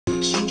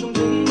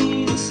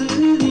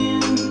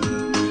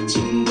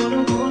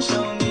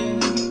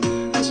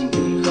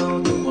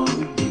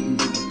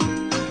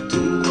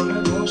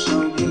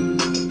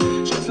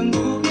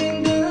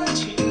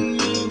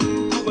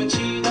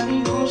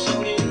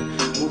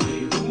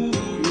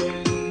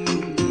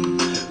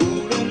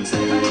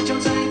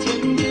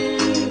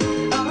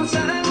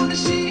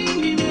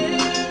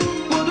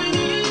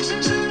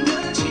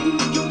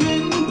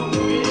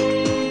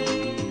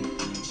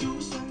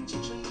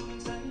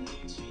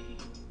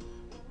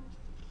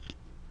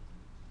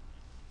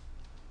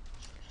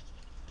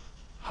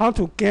how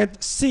to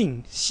get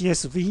thin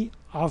CSV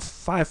of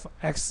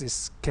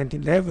 5-axis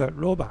cantilever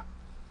robot.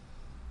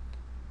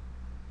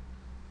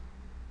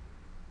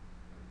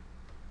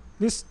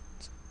 This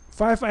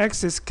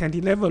 5-axis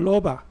cantilever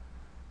robot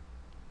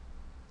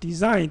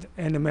designed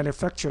and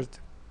manufactured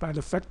by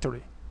the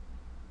factory.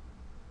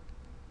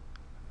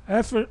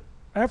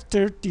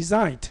 After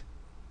design,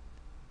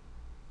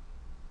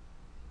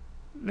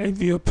 they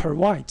will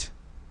provide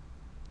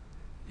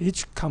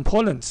each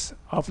component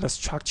of the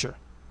structure.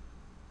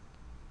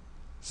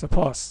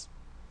 Suppose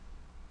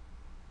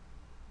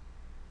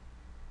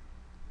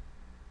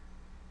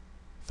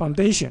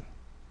foundation,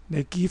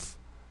 they give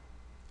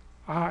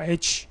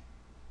RH.IGS.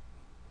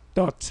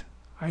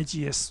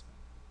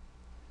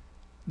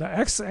 The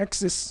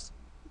x-axis,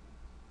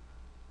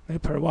 they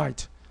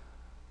provide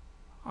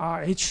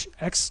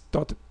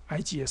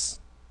RHX.IGS.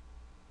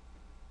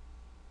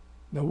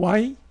 The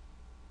y,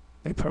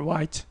 they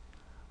provide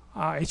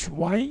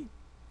RHY.IGS.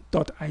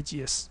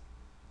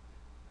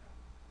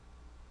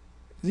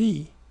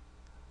 Z,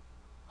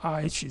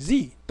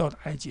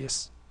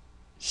 RHZ.IGS.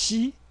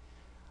 C,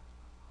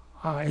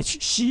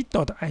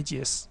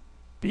 RHC.IGS.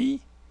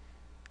 B,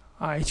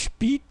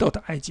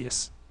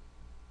 RHB.IGS.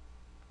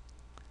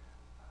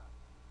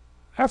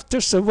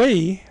 After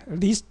surveying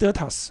these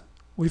data,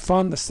 we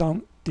found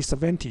some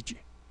disadvantage.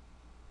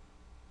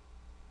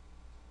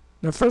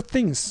 The first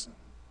thing is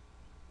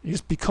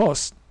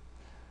because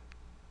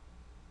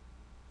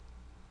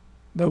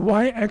the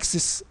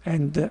y-axis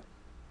and the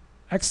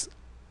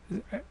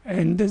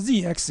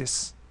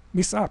z-axis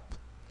mix up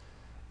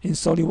in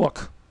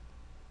SolidWorks.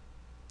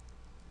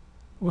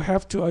 We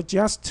have to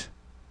adjust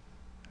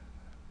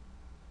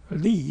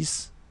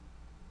these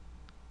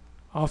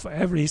of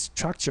every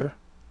structure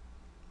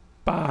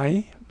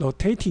by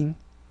rotating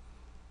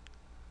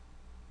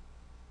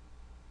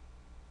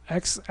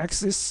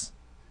x-axis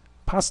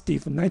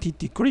positive 90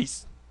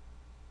 degrees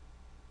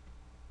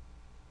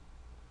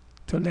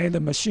to let the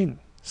machine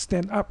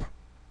stand up.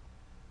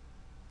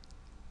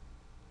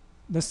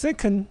 The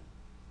second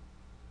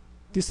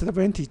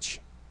disadvantage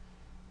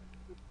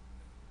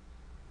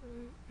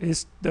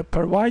is the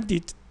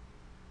provided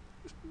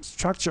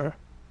structure.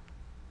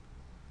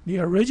 The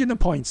original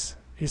point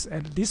is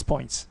at this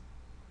point,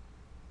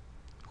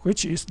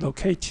 which is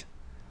located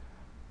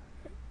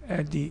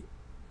at the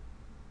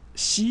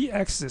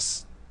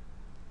C-axis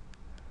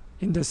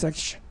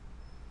intersecting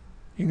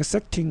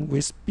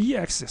with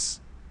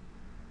B-axis.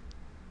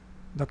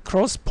 The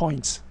cross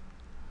points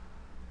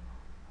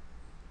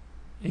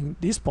in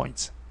this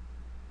point.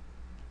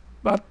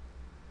 But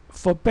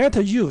for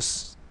better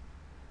use,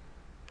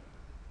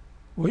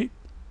 we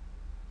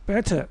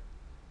better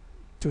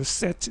to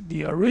set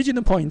the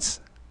original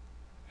points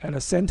at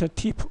the center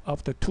tip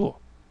of the tool.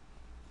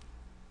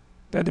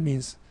 That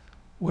means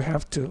we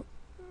have to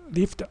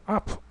lift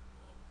up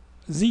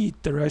Z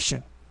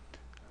direction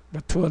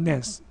the tool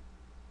length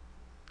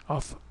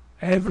of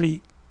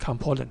every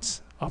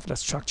component of the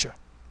structure.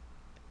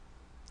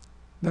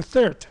 The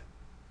third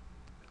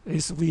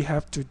is we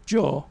have to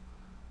draw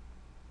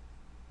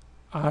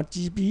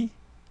RGB,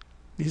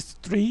 these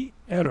three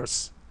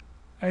arrows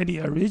at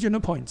the original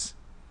points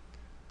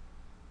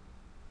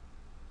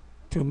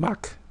to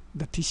mark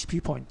the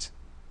TCP point,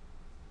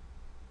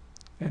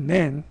 and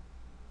then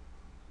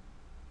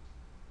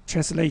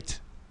translate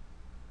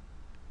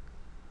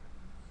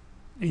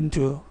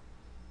into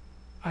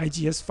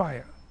IGS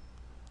file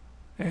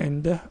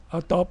and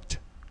adopt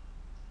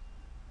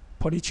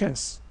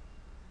polytrans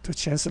to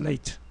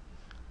translate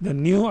the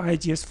new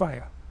IGS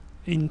file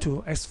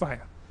into X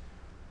file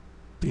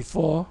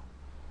before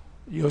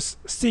use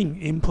thin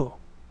input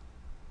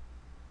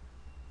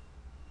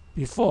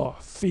before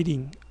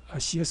feeding a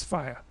CS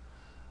file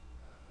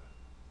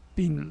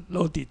being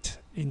loaded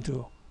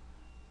into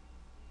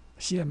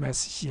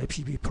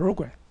CMSCAPP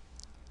program.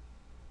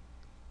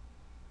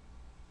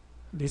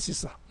 This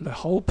is the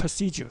whole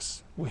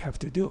procedures we have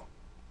to do.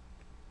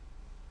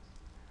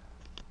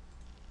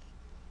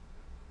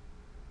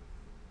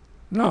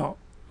 Now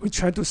we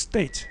try to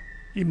state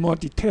in more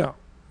detail.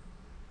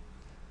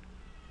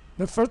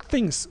 The first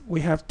things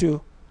we have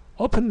to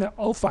open the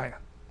O file.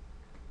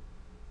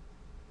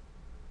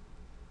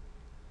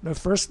 The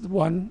first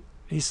one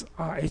is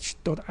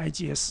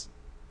rh.igs,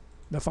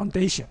 the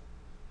foundation,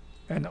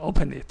 and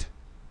open it.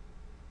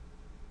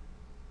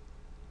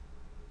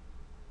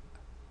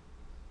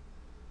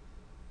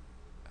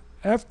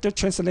 After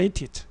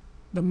translated,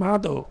 the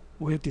model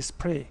will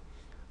display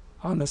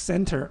on the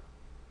center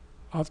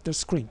of the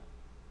screen.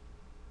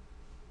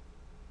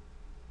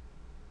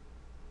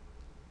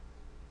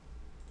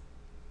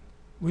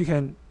 We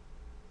can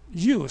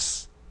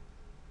use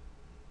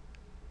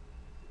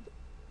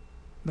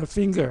the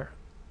finger,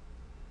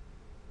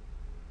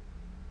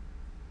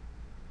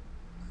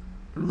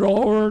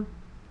 roll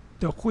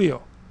the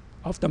wheel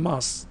of the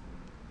mouse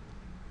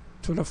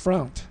to the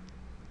front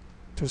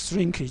to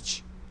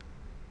shrinkage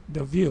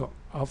the view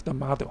of the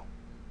model,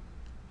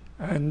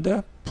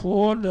 and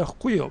pull the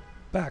wheel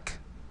back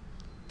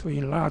to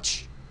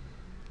enlarge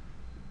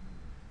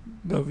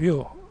the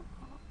view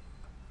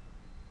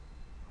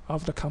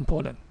of the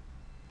component.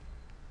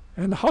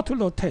 And how to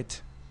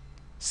rotate?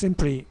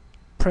 Simply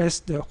press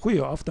the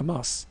wheel of the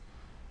mouse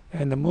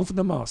and move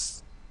the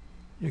mouse.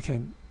 You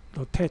can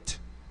rotate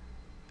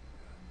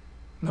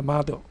the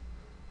model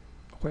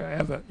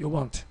wherever you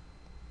want.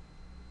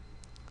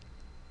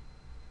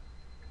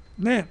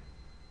 Then,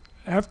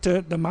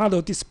 after the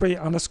model display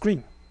on the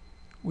screen,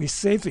 we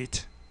save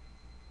it.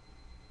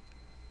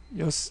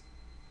 Use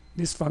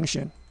this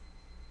function.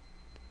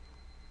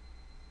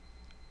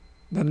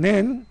 The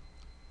name.prt,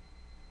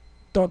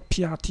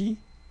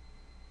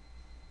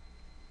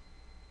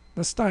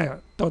 the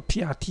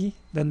style.prt,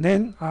 the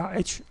name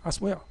RH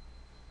as well.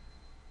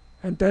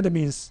 And that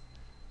means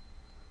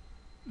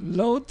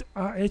load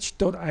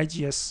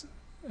rh.igs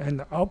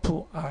and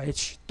output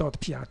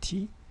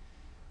rh.prt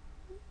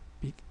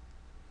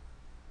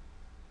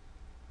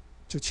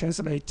to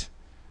translate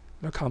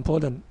the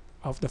component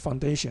of the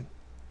foundation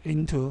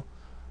into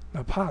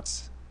the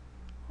parts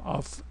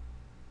of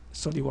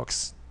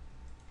SolidWorks.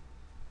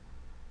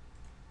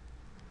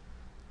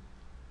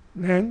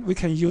 Then we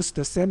can use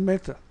the same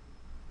method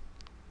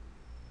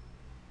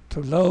to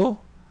load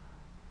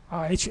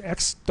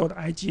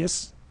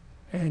rhx.igs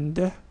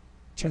and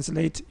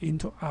translate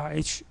into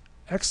rhx.prt,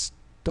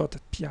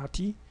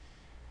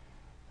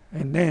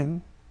 and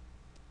then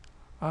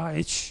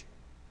rhy.prt,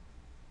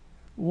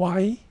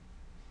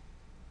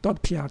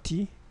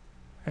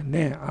 and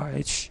then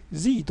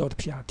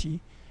rhz.prt,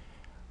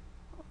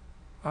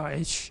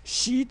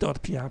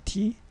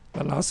 rhc.prt,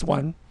 the last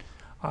one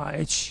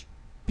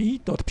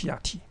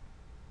rhb.prt.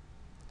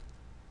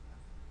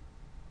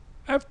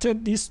 After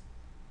this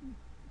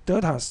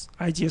data's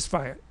IGS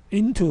file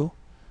into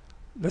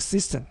the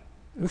system,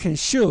 we can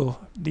show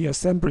the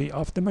assembly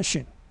of the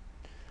machine.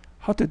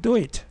 How to do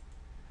it?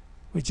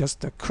 We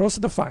just close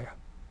the file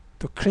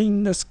to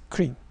clean the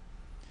screen,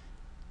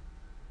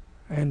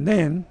 and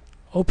then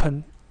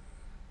open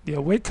the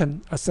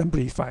awakened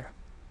assembly file.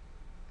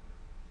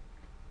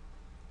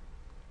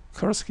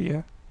 Close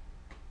here.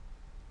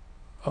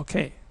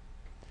 Okay.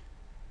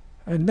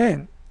 And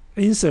then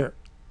insert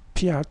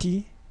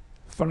PRT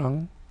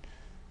from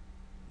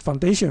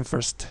foundation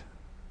first,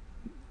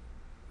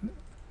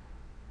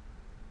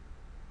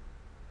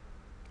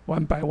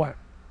 one by one.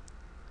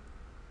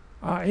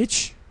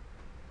 rh.prt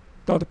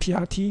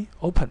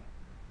open.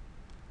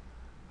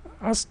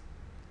 As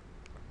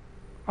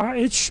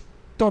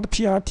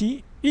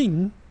rh.prt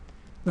in,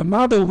 the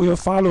model will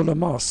follow the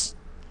mouse.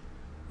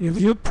 If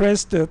you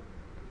press the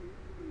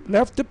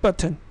left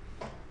button,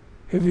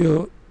 it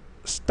will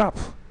stop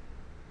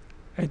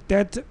at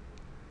that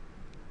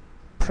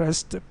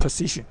pressed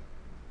position.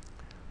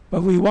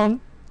 But we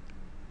want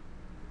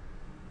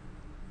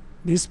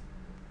this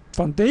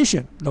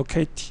foundation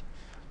located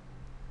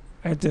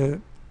at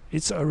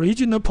its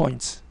original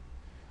points.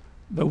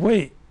 The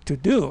way to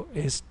do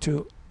is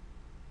to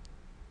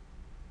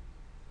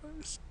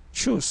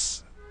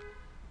choose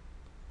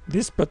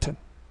this button.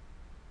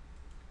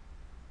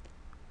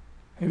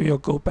 It will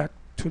go back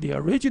to the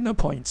original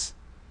points.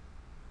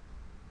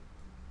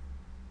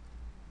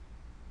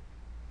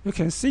 You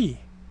can see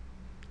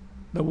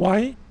the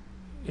Y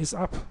is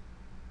up.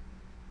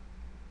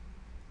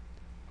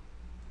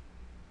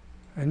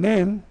 And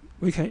then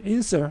we can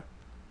insert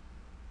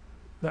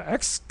the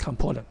X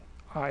component,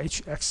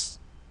 RHX,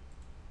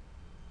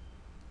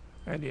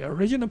 at the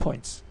original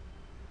points.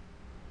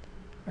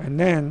 And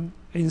then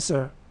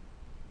insert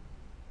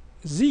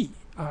Z,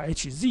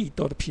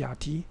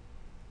 RHZ.prt,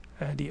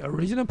 at the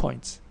original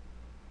points.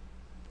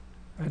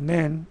 And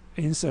then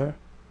insert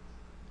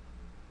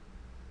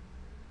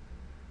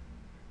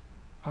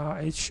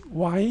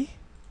RHY.prt,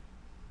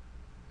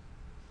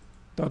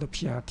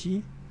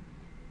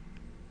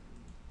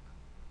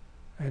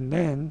 and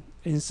then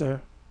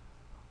insert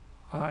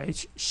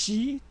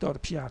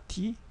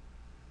RHC.prt.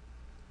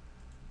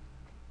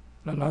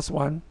 The last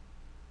one,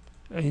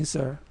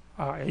 insert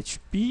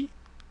RHB.prt.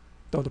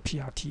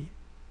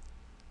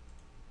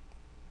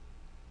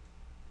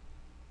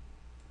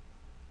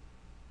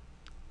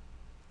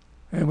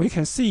 And we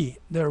can see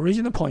the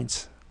original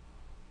points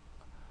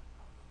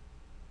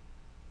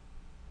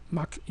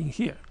marked in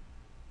here,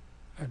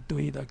 and do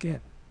it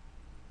again.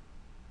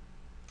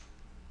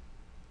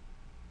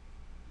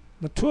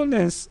 The tool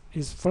length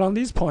is from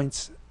these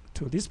points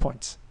to these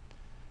points.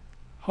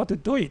 How to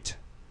do it?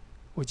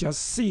 We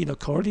just see the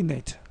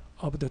coordinate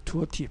of the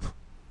tool tip,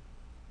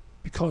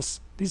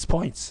 because this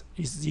point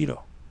is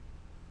 0.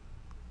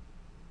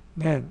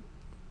 Then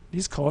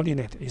this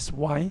coordinate is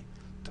Y,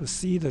 to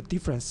see the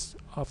difference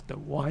of the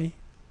Y,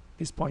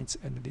 these points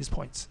and these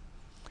points.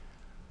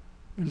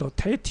 We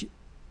rotate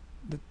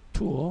the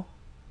tool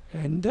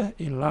and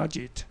enlarge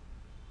it.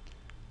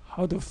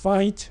 How to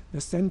find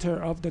the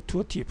center of the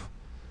tool tip?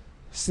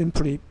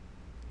 Simply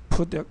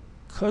put the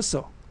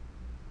cursor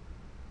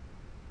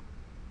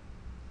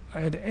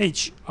at the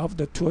edge of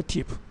the tool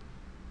tip.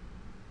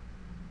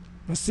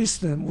 The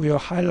system will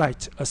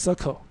highlight a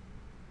circle.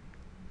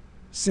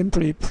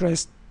 Simply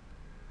press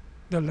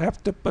the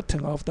left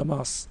button of the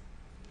mouse.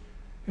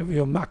 It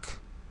will mark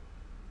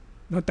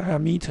the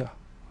diameter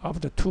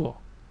of the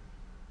tool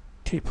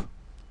tip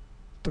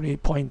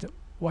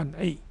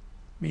 3.18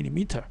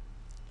 millimeter,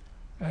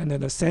 and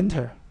the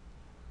center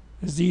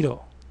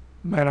 0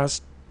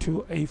 minus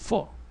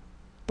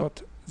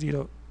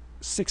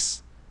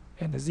 284.06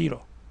 and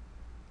 0.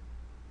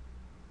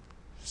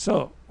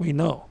 So we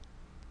know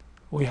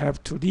we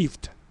have to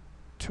lift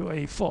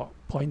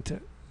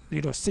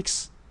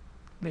 284.06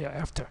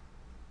 thereafter.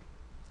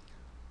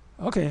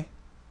 Okay.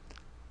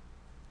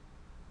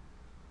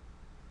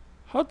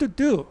 How to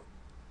do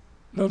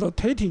the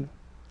rotating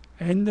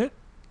and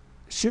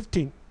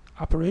shifting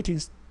operating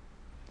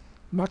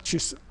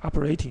matrix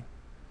operating?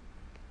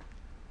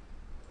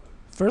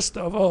 First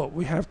of all,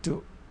 we have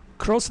to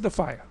close the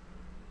file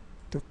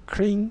to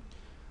clean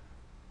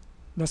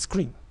the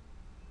screen,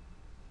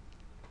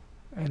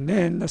 and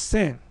then the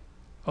same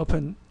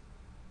open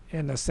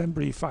an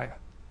assembly file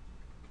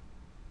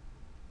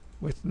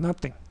with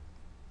nothing,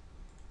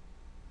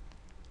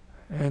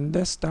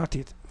 and start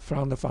it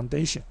from the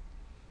foundation.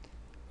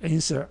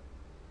 Insert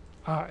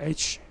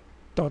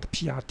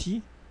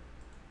rh.prt,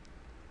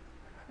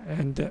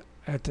 and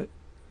at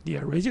the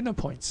original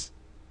points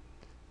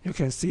you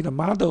can see the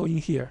model in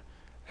here,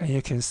 and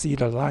you can see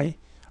the line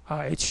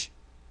RH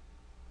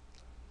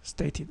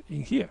stated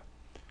in here.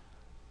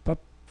 But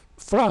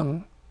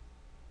from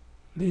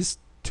these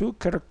two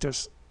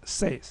characters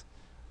says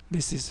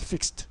this is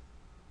fixed.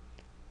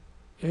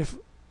 If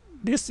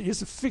this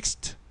is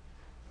fixed,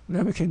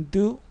 then we can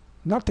do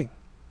nothing.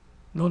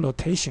 No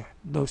rotation,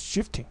 no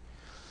shifting.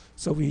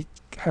 So we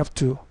have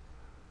to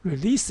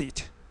release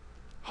it.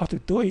 How to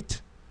do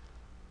it?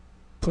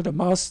 Put the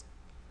mouse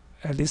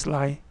at this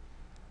line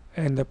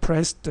and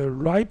press the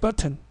right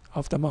button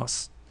of the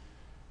mouse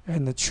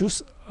and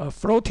choose a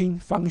floating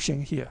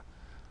function here.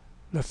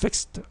 The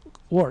fixed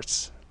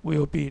words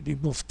will be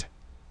removed.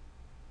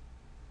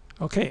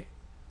 Okay.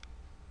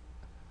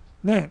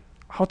 Then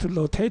how to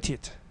rotate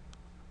it?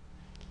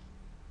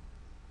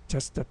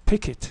 Just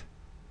pick it,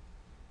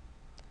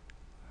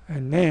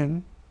 and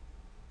then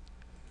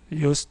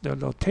use the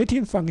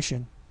rotating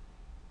function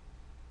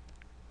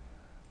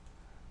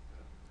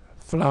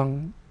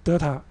from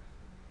delta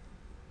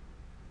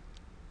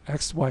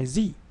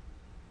XYZ,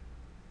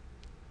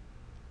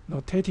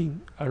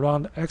 rotating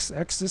around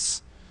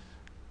x-axis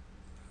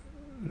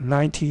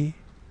 90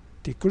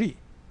 degree.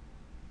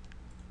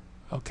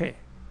 Okay.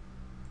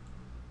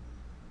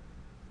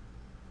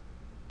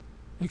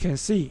 You can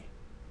see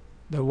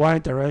the y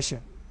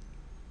direction,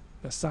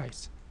 the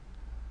size,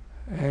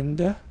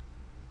 and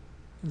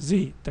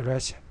z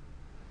direction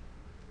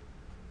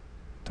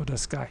to the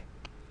sky.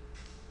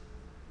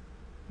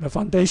 The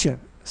foundation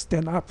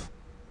stand up.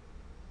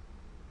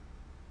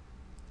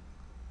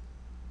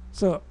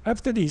 So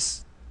after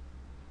this,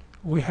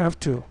 we have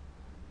to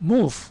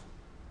move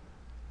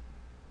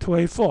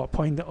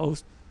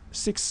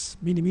 284.06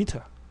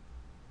 millimeter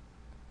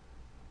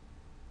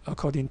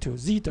according to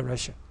z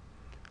direction.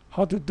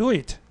 How to do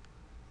it?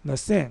 The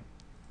same.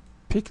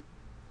 Pick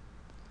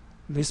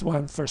this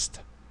one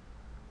first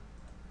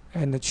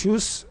and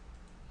choose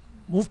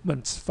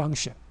movements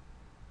function,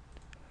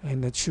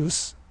 and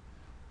choose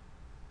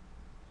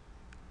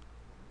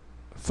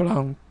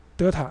from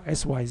delta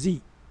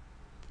SYZ,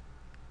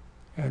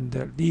 and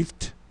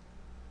lift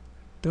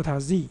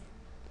delta Z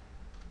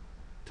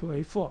to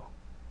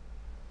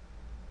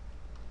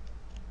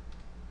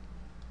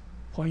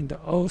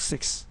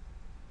A4.06.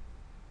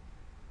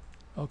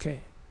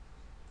 Okay.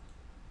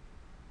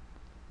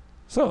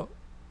 So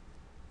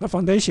the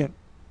foundation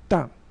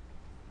done.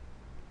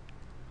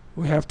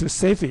 We have to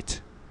save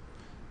it.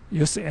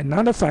 Use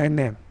another file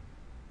name.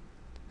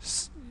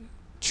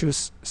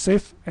 Choose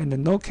save and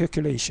no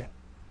calculation.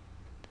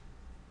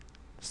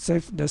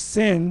 Save the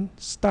same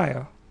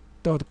style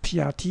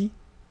 .prt.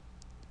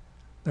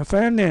 The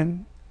file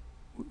name,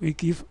 we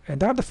give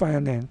another file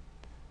name.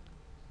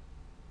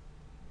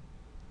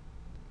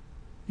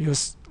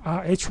 Use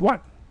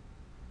rh1.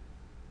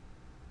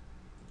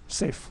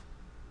 Save.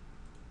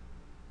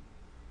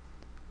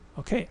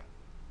 Okay.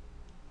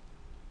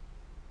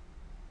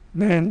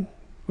 Then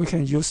we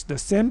can use the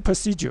same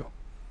procedure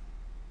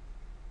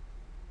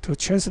to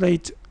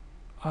translate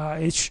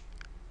rhx.prt,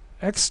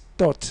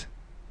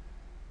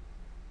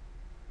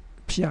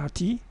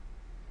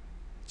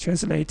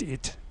 translate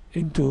it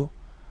into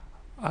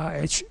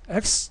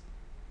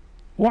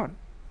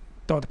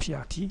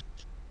rhx1.prt,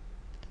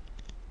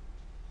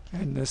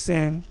 and the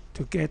same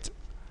to get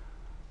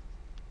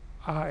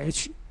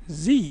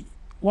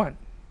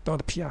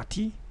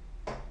rhz1.prt,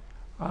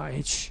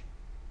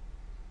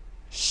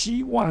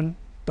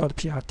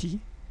 rhc1.prt,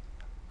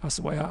 as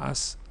well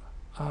as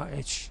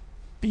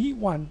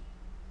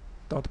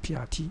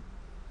rhb1.prt.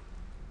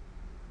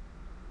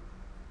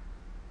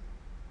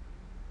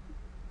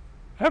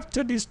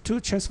 After these two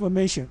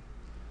transformations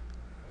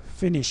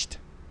finished,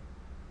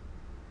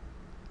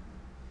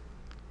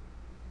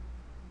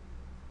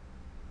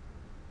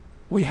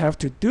 we have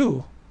to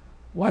do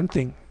one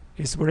thing.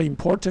 It's very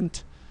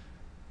important.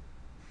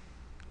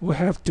 We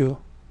have to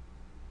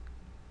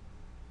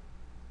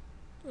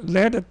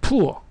let the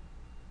tool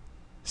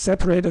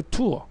separate the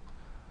tool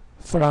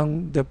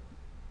from the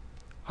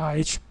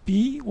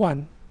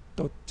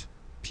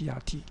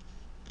RHB1.prt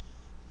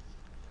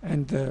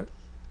and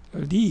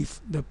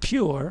leave the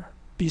pure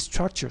B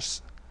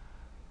structures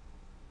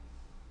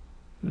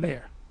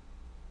layer.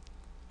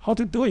 How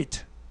to do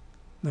it?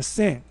 The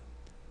same.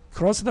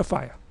 Close the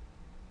file.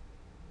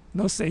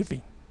 No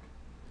saving.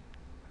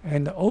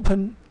 And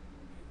open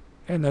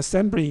an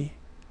assembly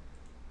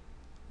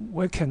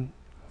vacant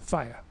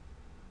file.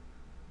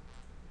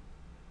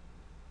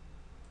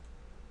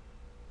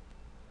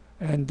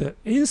 And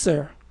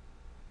insert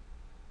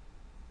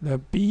the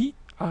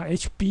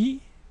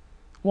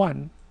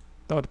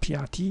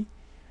RHB1.prt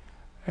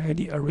at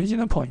the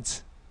original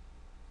points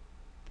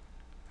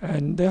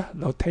and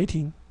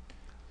rotating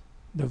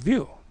the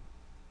view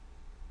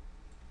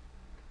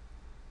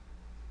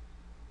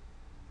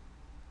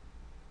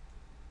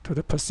to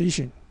the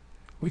position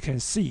we can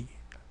see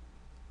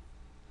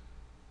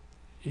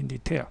in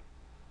detail.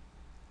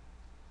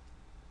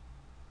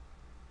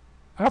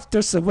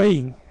 After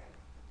surveying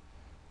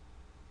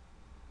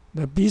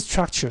the B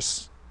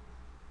structures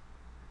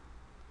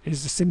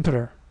is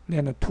simpler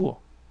than a tool,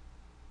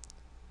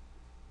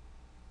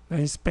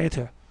 then it's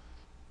better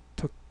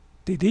to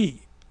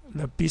delete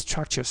the B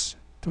structures,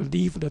 to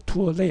leave the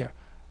tool layer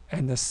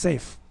and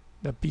save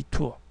the B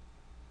tool.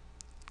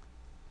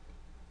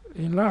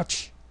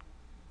 Enlarge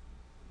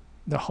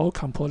the whole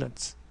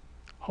components,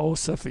 whole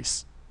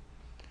surface.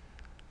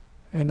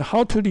 And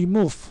how to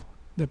remove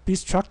the B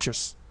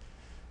structures?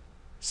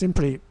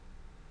 Simply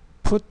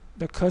put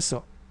the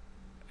cursor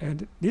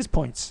at these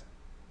points.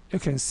 You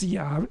can see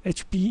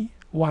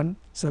RHB1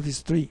 surface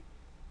 3.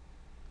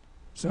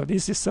 So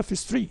this is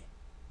surface 3.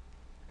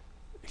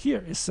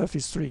 Here is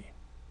surface 3.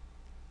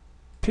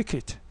 Pick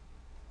it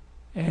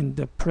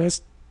and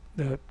press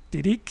the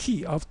delete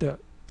key of the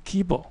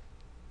keyboard.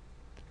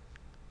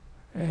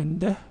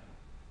 And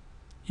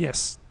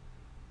yes,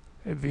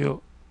 it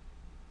will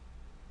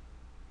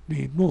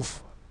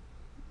remove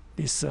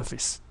this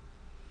surface.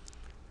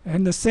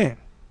 And the same,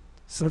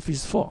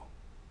 surface 4.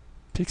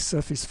 Pick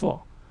surface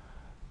 4.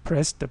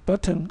 Press the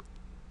button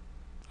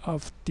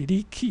of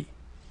delete key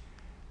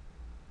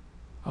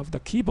of the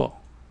keyboard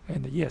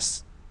and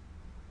yes.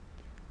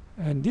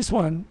 And this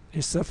one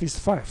is surface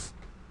 5.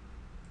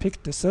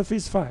 Pick the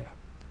surface 5.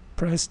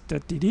 Press the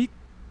delete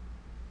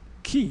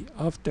key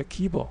of the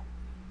keyboard.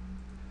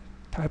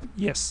 Type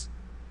yes.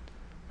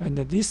 And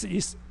this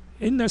is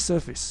inner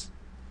surface.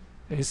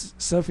 Is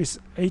surface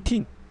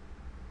 18.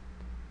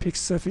 Pick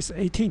surface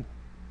 18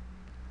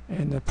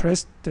 and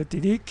press the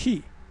delete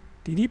key,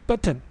 delete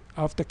button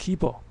of the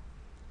keyboard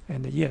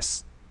and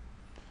yes.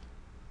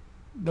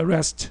 The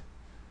rest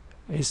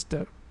is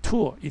the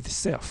tool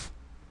itself.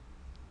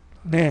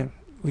 Then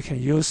we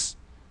can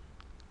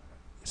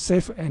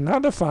save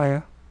another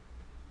file,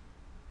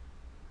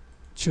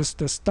 choose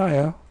the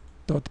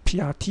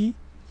style.prt,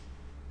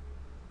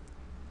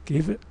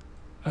 give it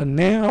a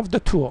name of the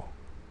tool,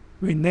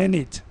 rename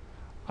it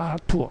R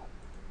tool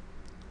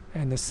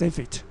and save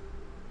it.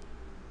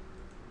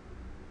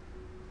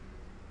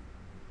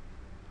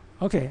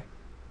 Okay,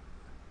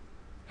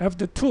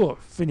 after the tool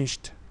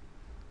finished,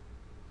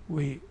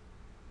 we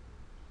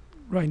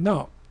right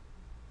now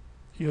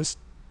use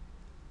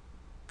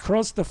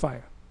close the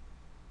file,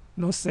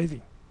 no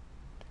saving,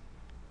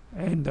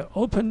 and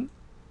open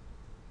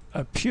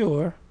a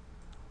pure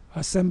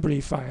assembly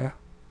file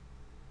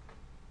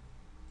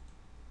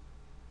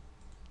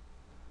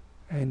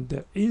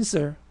and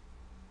insert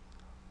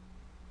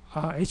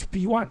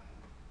RHB1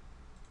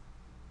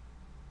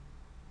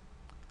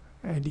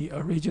 at the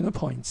original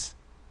points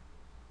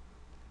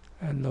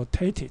and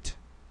rotate it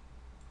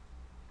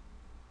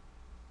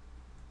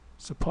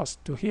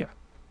supposed to here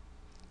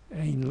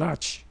and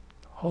enlarge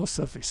the whole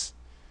surface.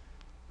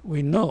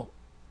 We know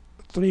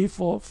 3,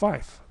 4,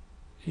 5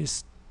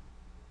 is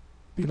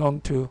belong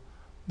to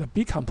the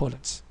B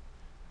components.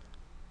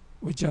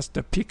 We just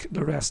pick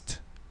the rest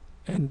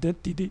and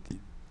delete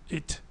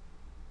it.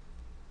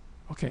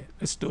 Okay,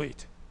 let's do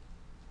it.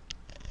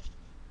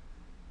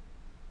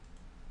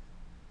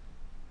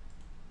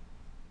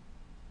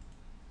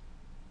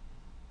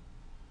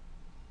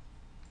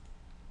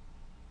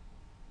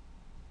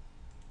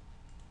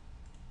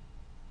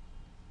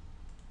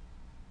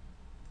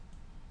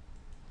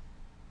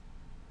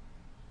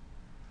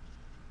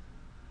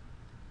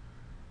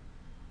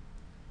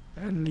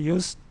 And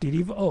use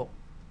delete all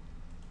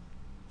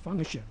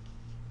function.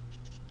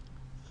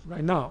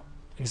 Right now,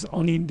 it's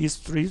only these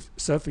 3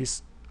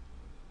 surfaces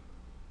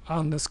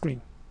on the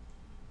screen.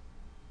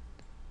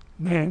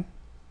 Then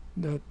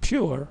the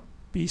pure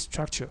B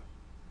structure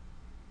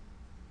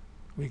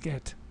we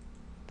get,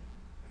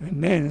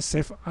 and then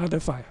save other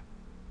file.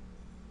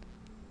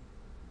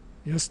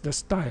 Use the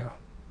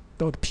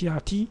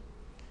style.prt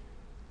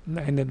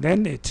and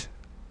then it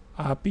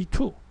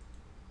RB2.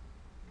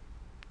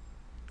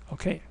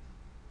 Okay.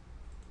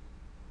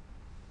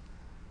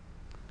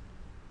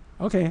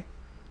 Okay,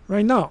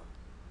 right now,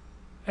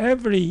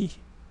 every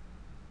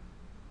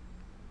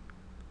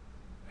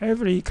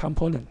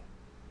component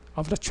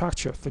of the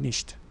structure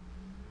finished.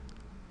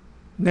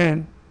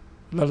 Then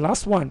the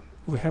last one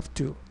we have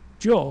to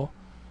draw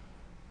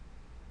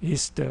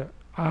is the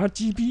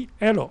RGB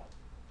arrow.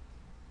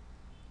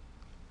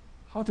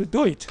 How to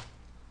do it?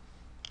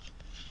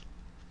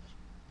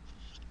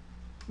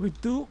 We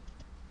do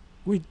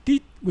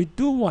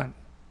one.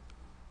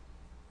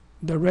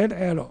 The red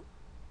arrow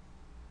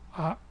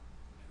are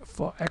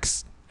for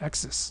X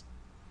axis.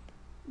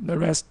 The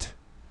rest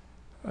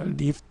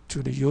leave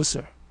to the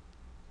user.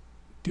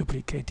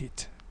 Duplicate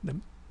it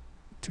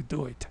to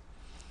do it.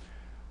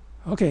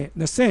 Okay,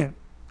 the same.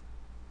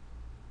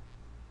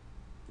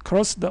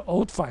 Close the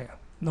old file,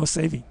 no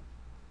saving.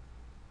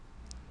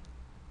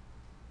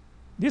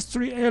 These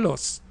three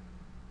arrows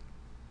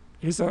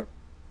is a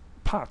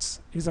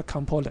parts, is a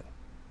component.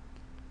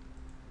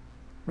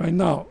 Right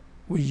now,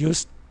 we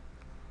use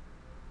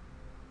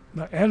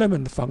the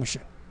element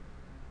function,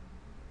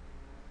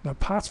 the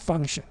path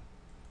function,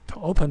 to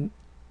open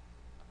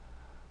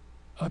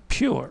a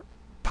pure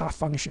path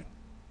function,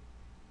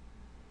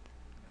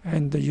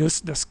 and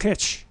use the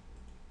sketch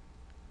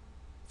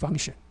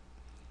function.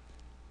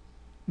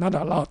 Not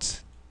allowed.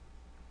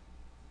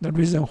 The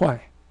reason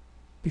why?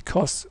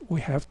 Because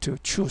we have to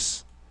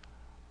choose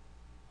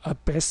a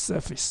base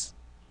surface.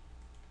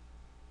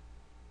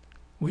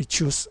 We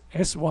choose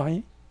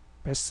SY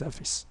base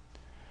surface.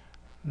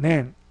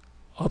 Then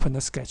open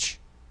the sketch.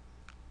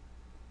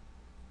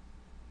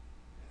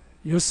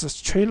 Use a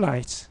straight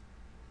line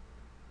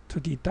to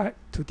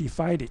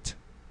divide it.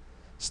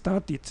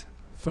 Start it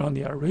from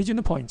the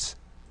original points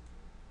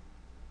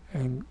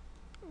and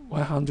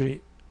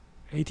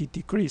 180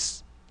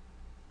 degrees.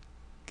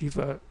 Give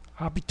an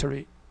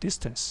arbitrary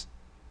distance.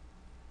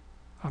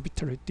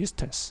 Arbitrary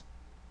distance.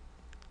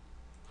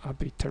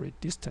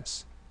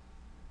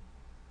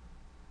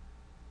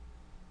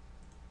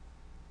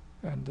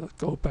 And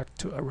go back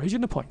to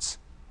original points.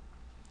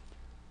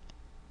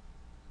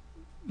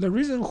 The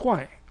reason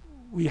why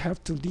we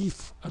have to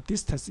leave a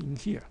distance in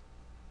here,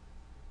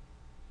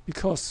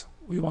 because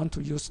we want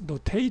to use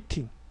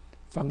rotating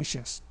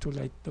functions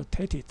to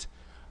rotate it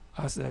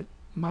as a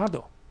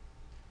model.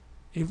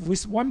 If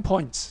with 1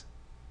 point,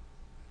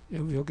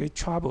 it will get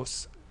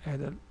troubles at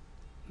the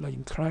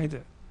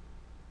inclined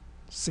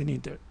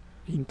cylinder,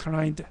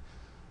 inclined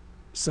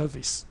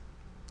surface.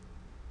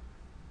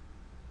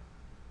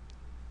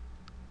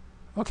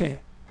 Okay,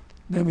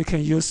 then we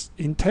can use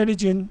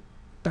intelligent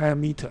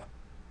diameter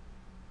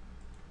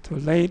to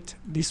let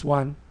this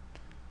one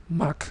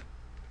mark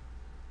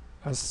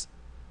as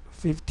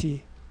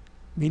 50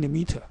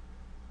 millimeter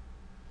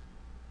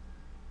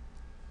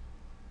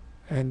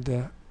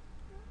and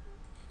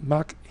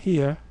mark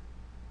here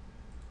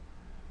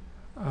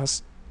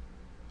as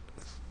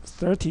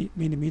 30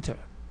 millimeter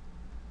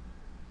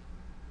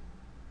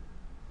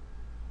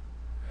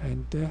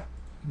and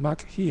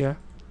mark here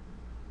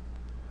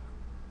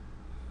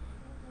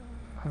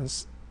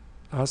as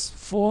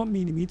 4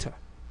 millimeter,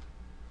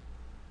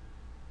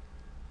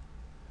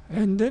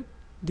 and then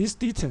this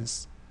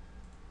distance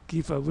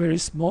give a very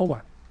small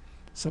one,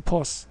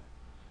 suppose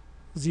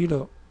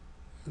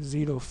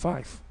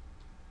 0.05,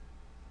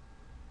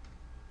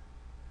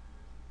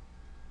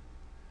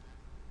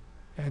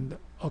 and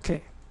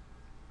okay.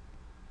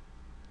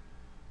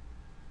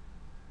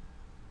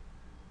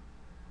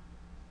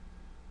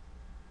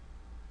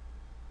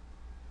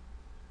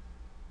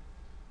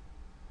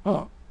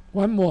 Oh,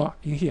 one more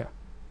in here.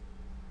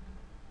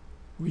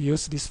 We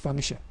use this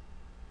function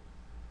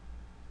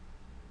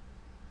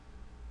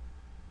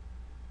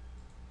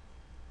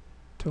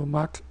to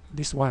mark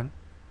this one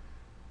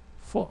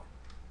 4.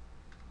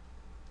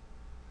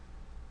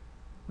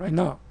 Right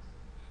now,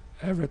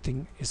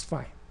 everything is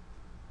fine.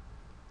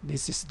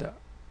 This is the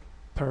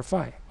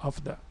profile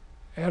of the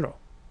arrow.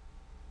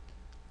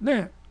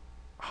 Then,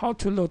 how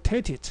to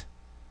rotate it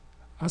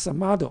as a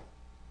model?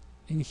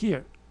 In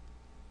here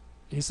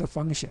is a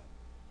function.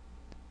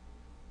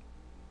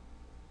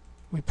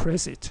 We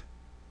press it,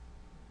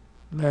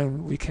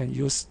 then we can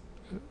use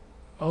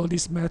all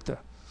this method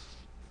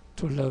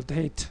to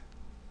rotate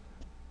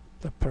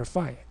the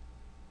profile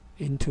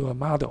into a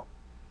model.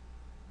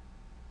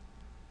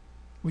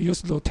 We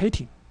use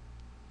rotating,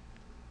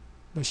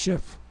 the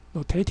shape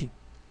rotating.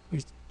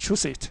 We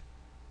choose it,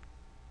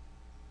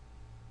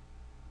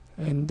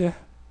 and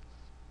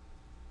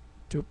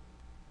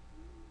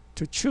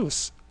to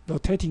choose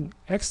rotating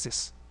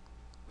axis,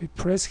 we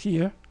press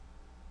here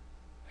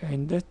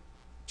and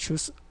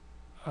choose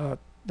a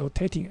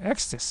rotating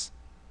axis.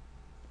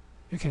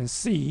 You can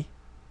see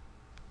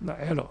the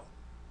arrow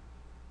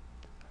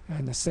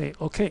and say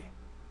OK.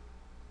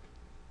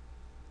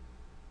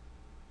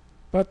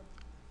 But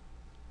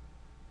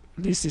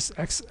this is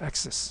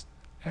x-axis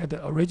at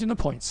the original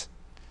points.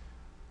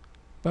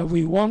 But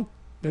we want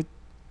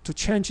to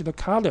change the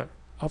color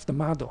of the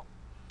model.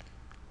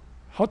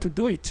 How to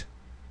do it?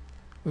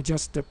 We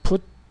just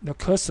put the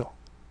cursor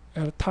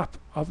at the top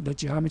of the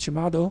geometry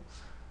model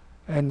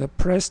and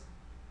press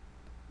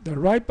the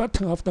right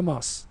button of the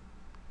mouse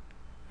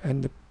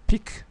and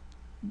pick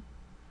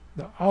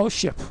the owl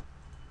shape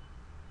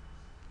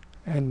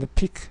and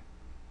pick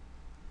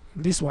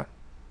this one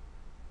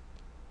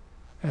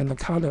and the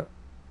color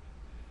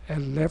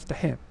at left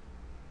hand,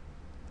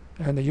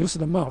 and use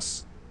the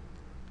mouse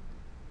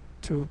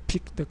to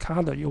pick the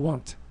color you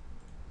want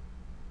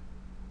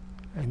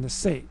and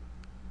say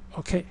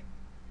OK.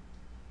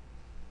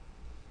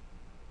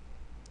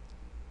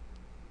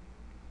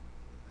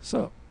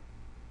 So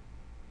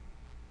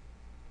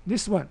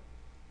this one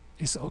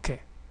is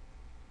OK,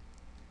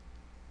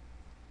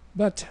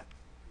 but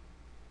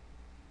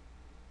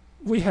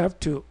we have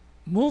to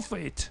move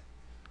it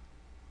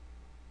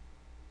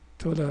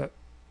to the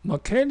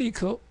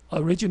mechanical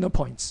original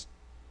points.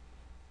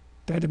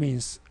 That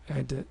means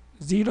at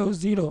 0,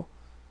 0,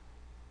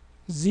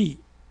 Z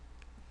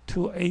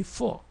to a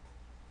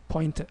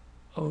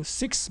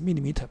 4.06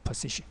 millimeter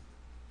position.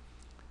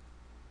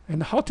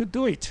 And how to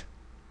do it?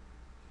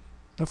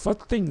 The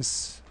first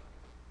things,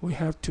 we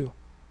have to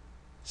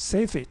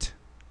save it.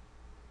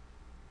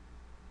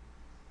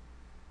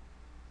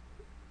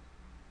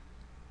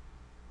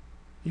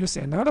 Use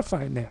another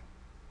file name.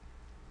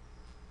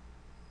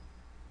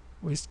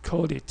 We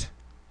call it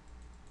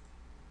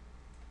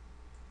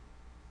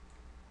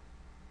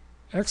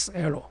X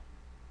arrow.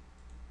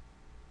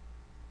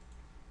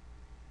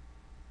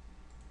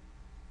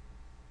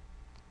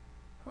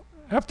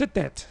 After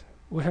that,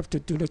 we have to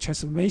do the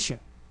transformation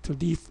to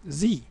leave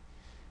Z,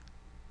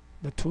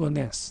 the tool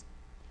names.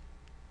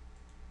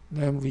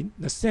 Then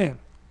the same,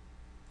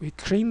 we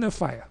clean the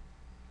file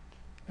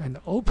and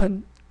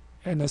open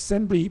an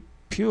assembly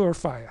pure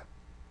file.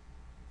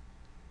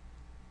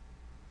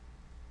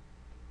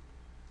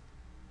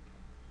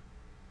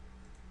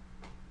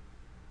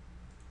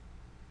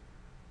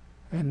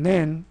 And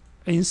then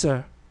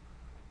insert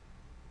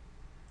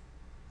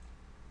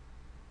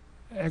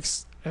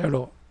X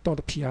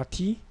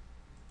arrow.prt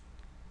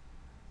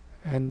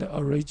and the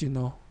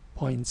original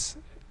points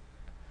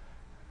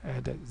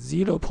at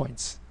 0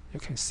 points.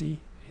 You can see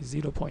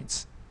 0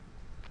 points.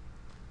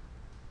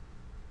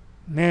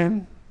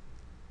 Then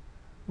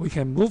we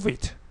can move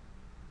it.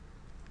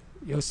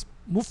 Use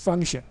move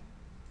function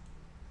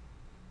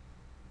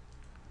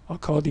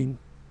according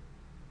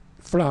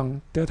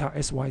from delta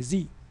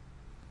SYZ.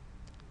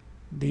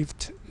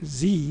 Lift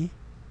Z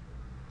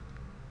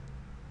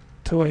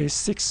to a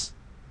 6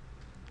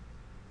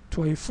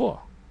 to a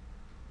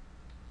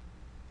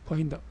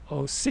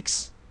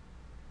 4.06.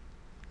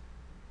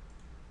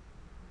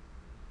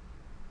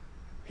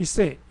 He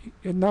said,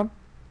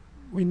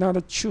 we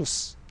not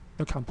choose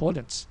the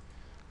components.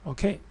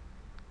 Okay,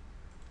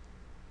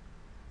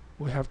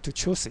 we have to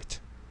choose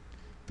it.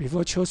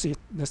 Before choose it,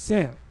 the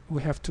same,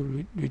 we have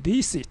to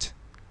release it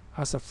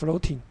as a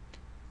floating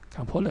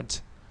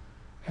component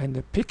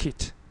and pick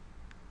it,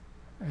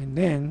 and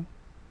then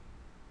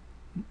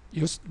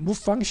use move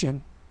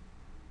function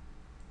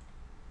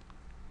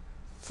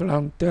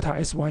from delta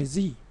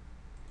SYZ,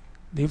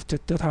 lift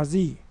delta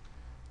Z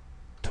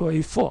to a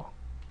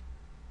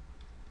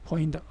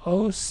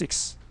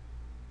 4.06.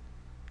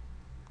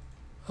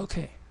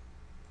 Okay,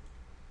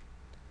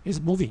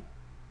 it's moving.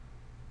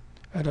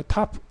 At the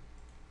top,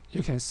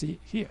 you can see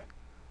here,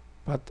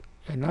 but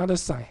another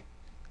side,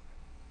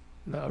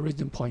 the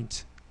origin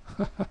point,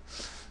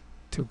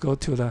 to go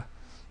to the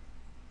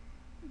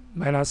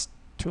minus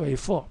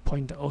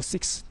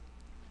 284.06.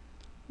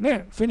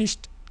 Then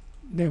finished.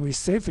 Then we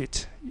save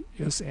it.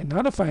 Use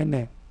another file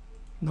name.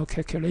 No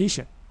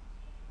calculation.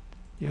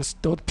 Use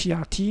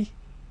 .prt.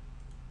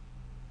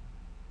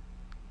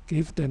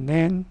 Give the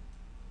name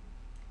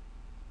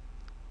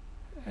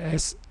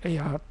as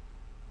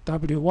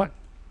ARW1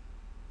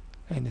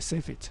 and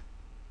save it.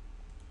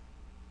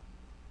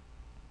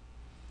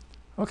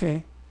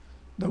 Okay,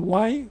 the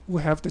Y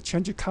we have to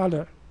change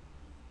color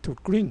to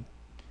green,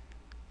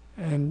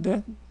 and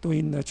then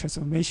doing the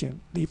transformation,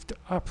 lift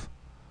up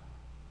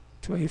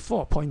to a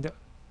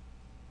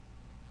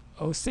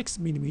 4.06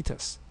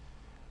 millimeters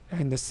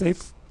and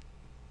save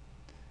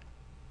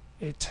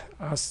it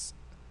as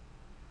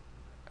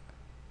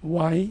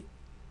Y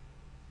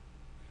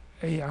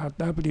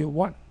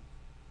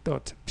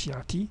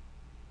ARW1.prt.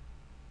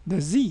 The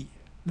Z,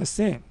 the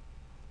same,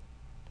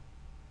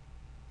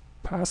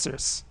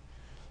 parsers,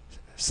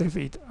 save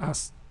it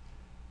as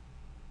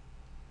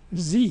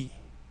Z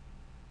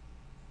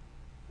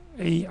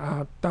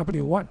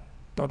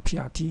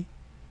ARW1.prt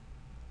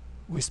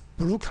with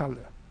blue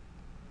color.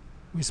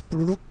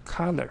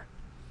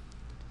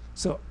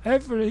 So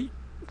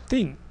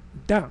everything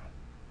done.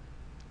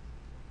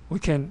 We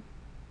can,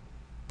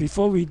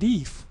 before we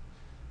leave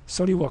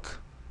SolidWorks,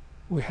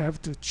 we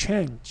have to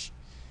change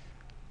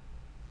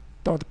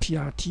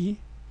 .prt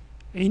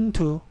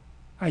into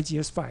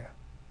IGS file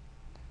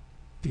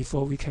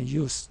before we can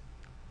use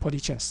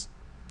polychance.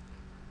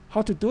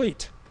 How to do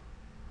it?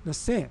 The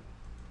same.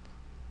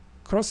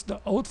 Close the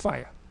old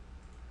file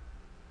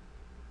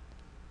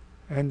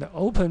and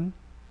open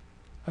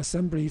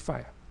assembly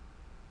file.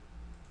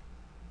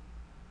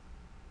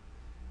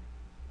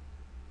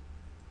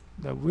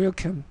 The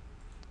welcome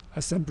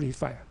assembly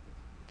file,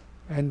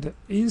 and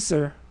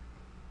insert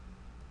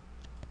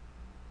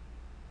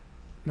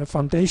the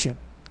foundation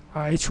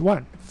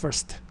RH1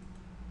 first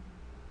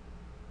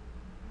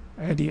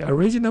at the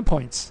original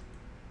points.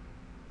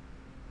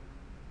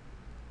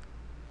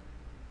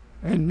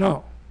 And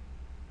now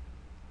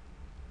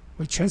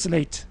we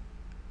translate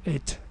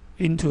it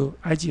into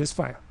IGS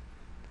file.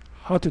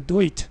 How to do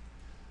it?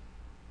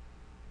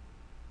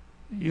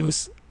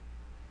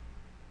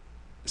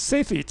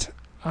 Save it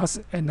as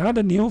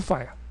another new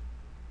file,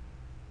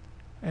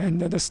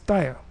 and the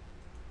style,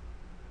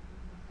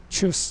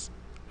 choose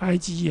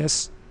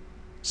IGS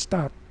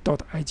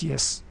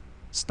start.igs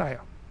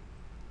style,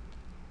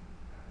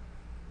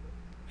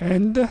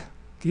 and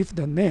give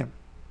the name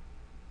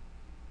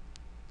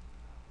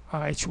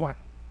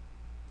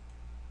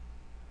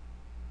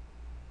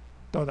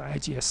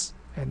rh1.igs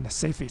and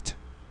save it.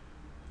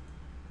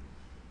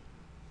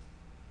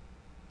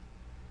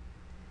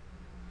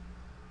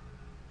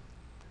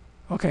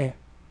 Okay,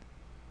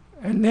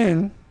 and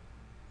then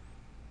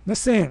the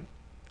same,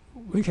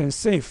 we can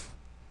save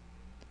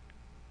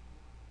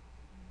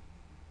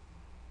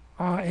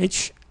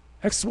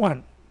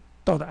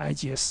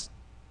rhx1.igs,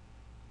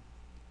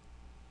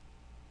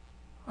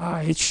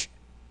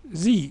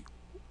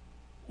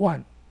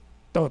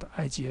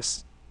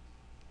 rhz1.igs,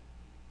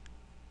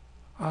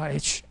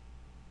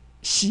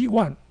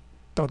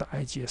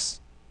 rhc1.igs,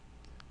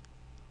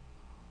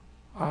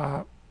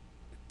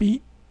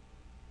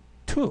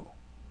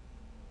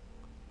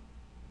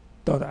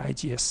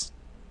 rb2.igs,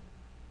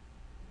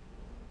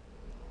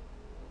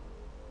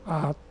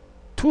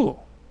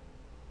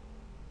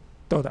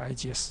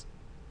 r2.igs.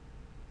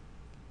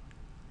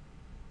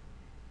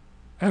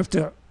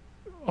 After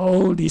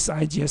all these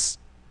IGS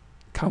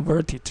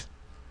converted,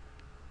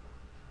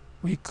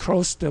 we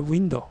close the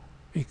window,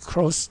 we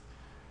close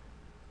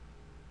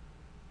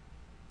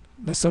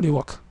the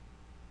SolidWorks,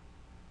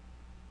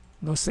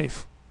 no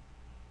save,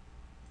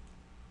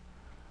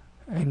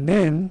 and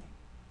then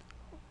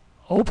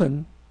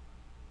open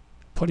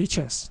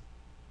Polychance.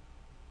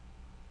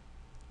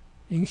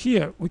 In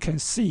here we can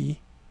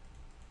see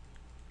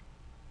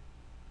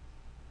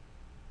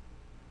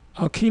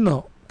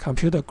Archino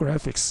computer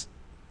graphics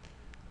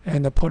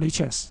and the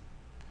Polychance.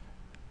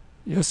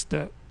 Use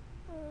the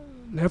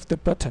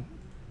left button,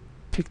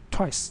 pick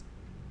twice,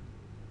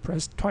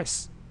 press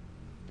twice,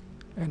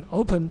 and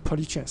open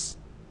Polychance.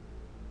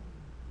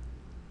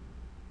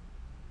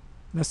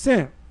 The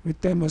same, we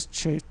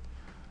demonstrate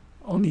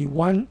only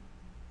one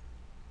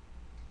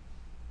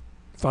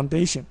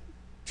foundation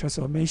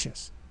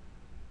transformations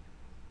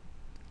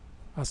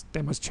as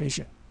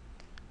demonstration.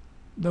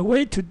 The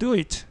way to do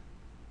it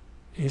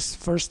is,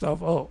 first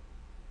of all,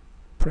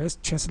 press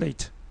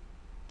translate,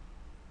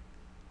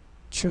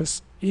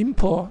 choose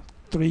import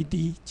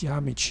 3D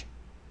geometry,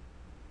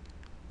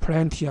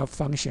 plenty of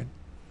function.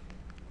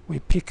 We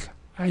pick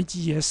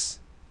IGS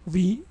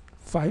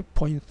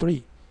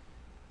v5.3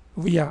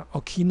 via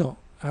Archino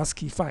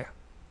ASCII file,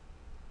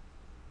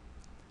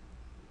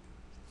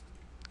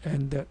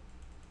 and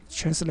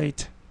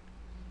translate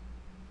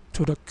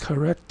to the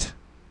correct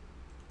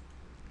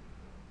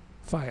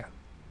file,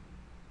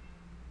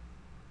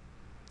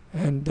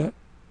 and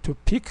to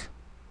pick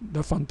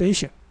the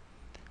foundation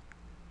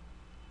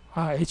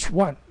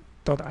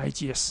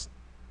rh1.igs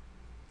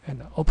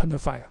and open the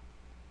file.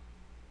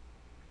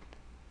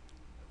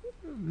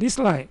 This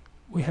line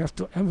we have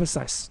to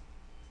emphasize.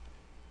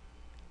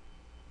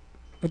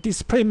 The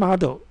display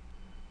model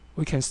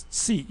we can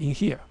see in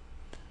here.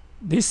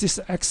 This is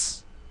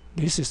X,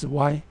 this is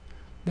Y,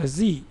 the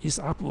Z is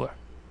upward.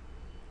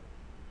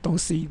 Don't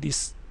see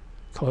this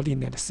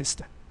coordinate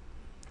system.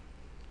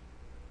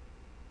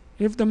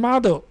 If the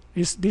model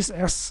is this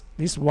X,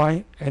 this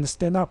Y, and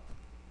stand up,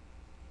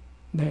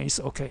 then it's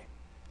okay.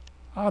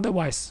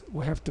 Otherwise,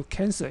 we have to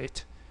cancel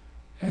it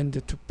and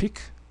to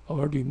pick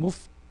or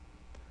remove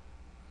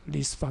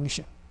this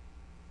function.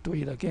 Do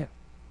it again.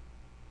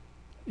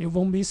 You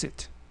won't miss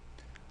it.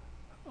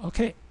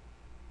 Okay.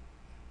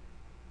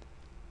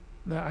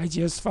 The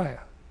IGS file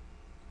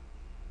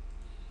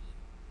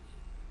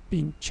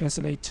being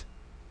translated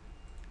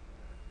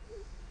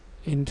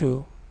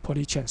into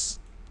Polychance.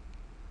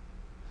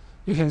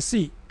 You can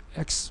see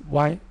X,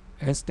 Y,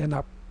 and stand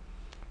up.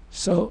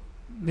 So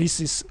this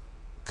is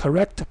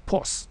correct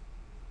pose.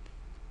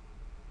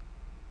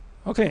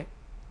 Okay.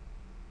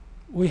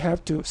 We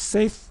have to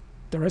save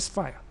the rest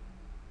file.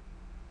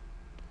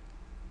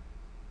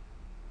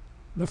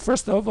 The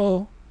first of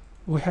all,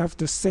 we have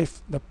to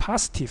save the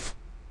positive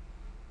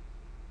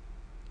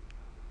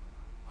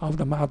of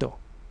the model.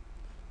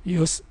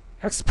 Use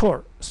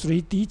export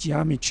 3D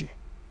geometry.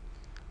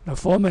 The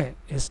format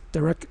is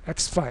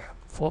DirectX file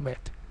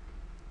format.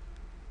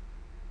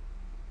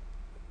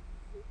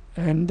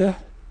 And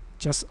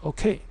just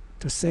OK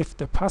to save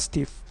the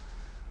positive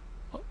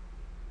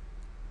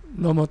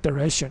normal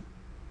direction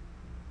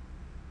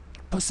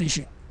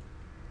position.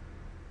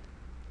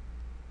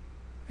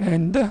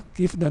 And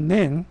give the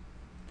name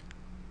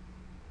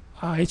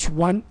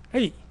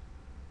RH1A.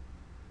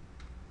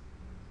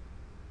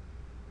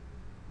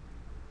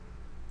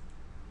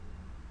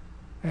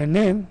 And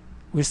then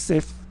we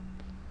save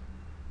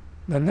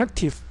the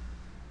negative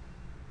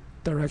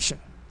direction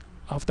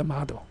of the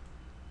model.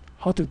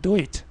 How to do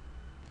it?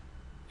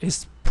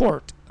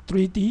 Export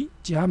 3D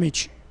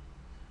geometry.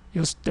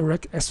 Use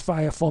DirectX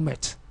file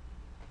format.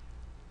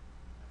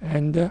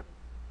 And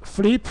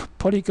flip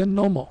polygon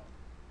normal.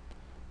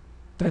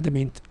 That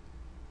means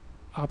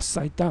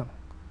upside down.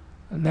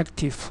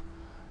 Negative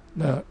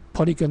the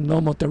polygon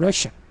normal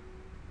direction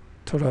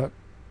to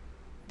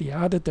the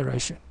other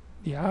direction,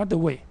 the other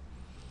way.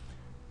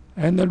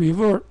 And the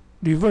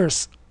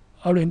reverse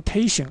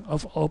orientation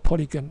of all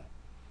polygons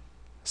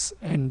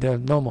and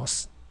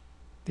normals.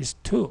 These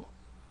two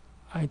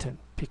items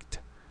picked.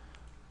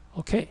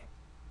 Okay.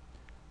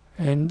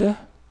 And the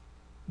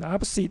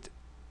opposite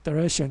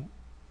direction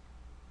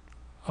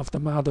of the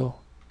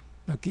model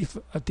give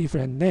a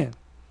different name,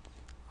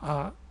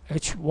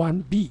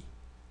 H1B,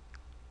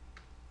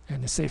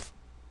 and save.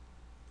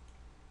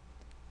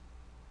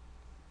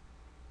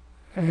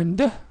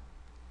 And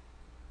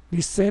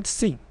reset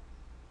scene,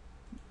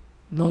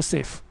 no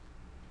save.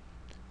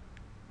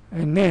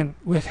 And then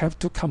we have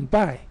to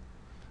combine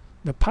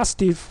the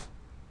positive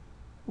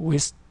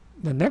with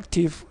the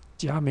negative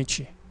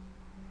geometry.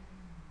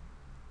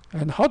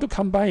 And how to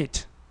combine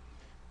it?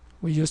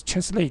 We use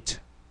translate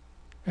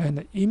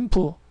and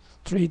input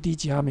 3D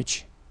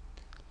geometry.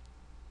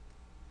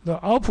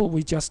 The output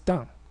we just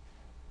done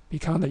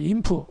become the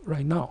input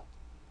right now.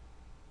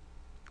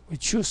 We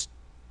choose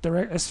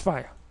DirectX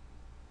file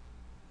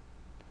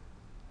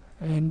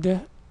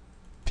and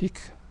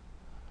pick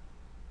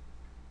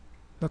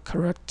the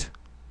correct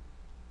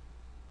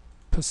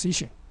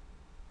position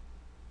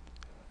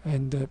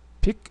and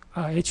pick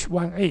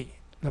H1A,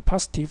 the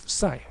positive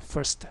side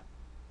first.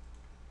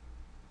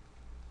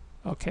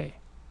 Okay,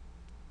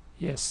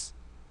 yes,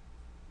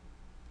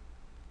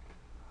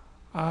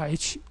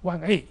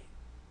 RH1A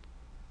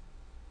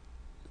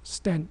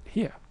stand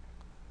here,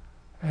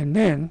 and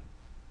then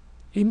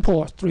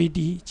import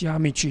 3D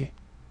geometry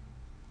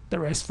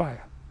DirectX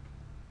file,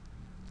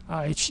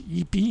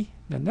 RHEB,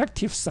 the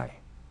negative side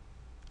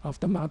of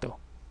the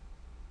model.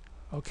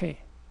 Okay,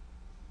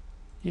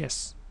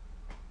 yes,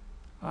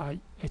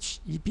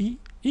 RHEB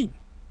in,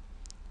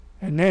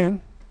 and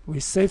then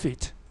we save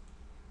it.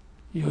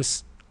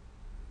 Use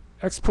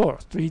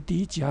export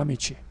 3D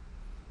geometry.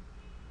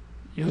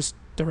 Use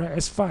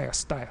DirectX file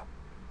style.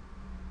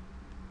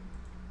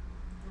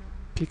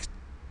 Pick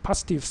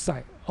positive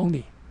side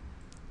only.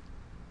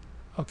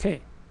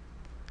 Okay,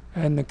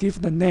 and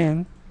give the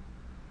name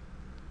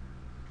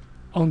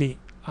only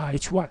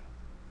RH1.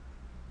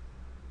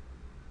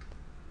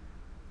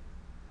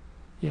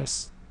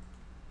 Yes.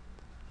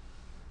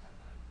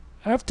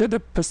 After the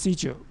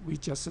procedure we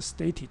just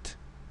stated,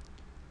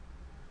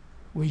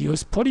 we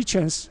use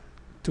polytrans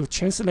to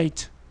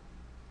translate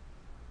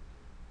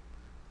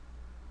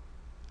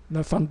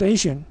the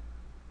foundation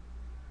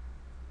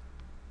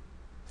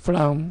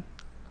from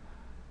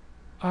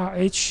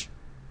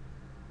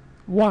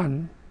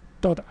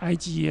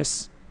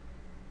RH1.IGS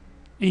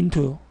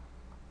into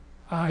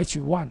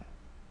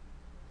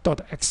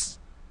RH1.X.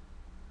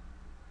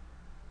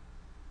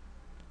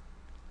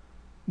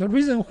 The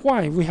reason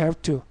why we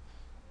have to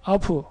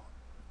output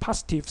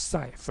positive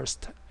side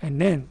first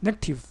and then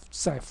negative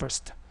side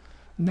first,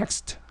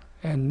 next,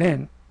 and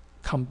then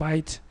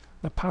combine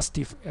the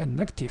positive and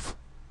negative,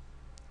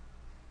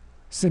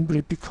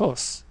 simply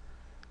because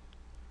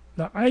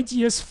the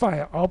IGS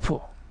file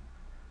output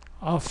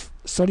of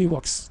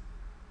SolidWorks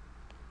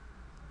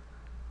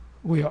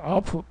will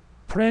output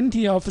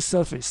plenty of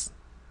surface.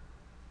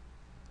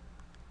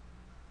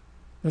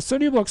 The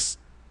SolidWorks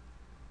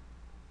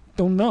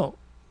don't know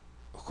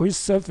which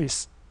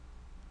surface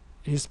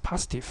is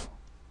positive,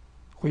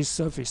 which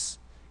surface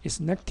is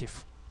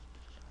negative.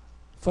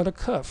 For the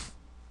curve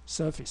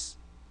surface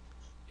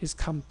is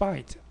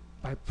combined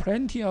by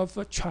plenty of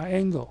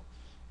triangle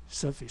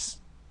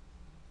surface.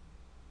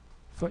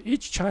 For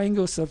each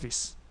triangle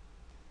surface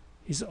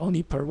is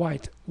only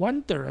provide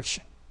one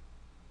direction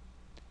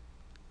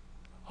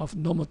of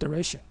normal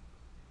direction.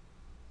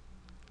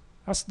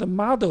 As the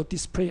model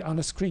displayed on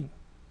the screen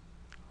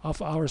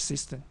of our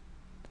system,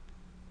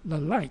 the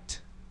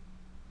light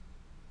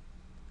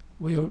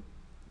will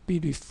be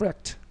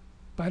reflected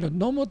by the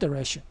normal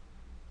direction.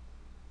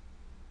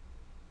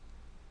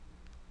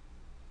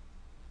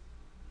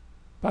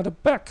 But the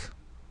back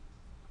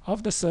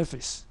of the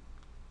surface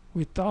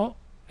without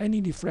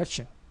any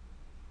reflection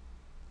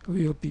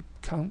will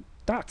become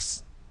dark.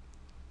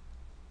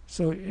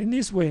 So in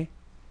this way,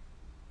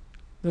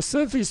 the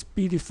surface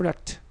be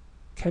reflected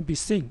can be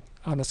seen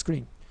on the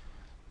screen.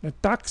 The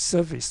dark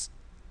surface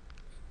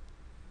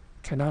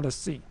cannot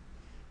see.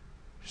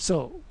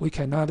 So we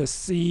cannot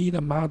see the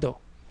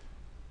model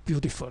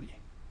beautifully.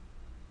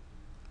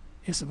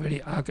 It's very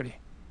ugly.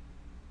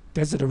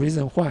 That's the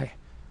reason why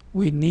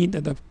we need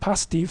the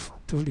positive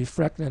to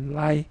reflect the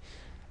light,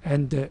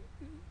 and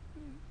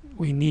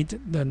we need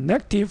the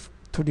negative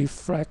to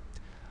reflect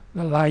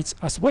the lights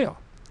as well.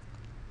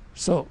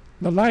 So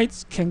the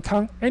lights can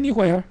come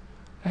anywhere,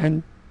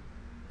 and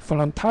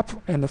from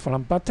top and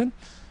from bottom,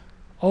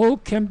 all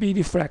can be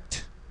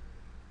reflected.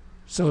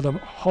 so the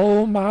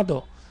whole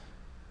model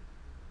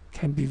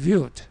can be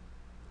viewed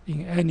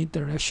in any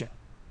direction.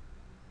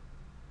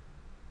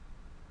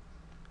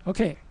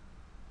 Okay,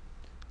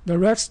 the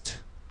rest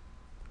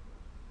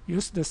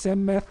use the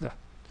same method.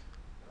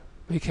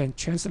 We can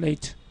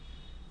translate,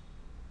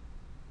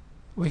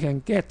 we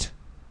can get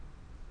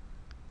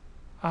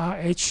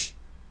RH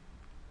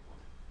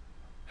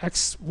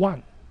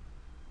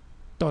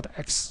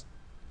x1.x.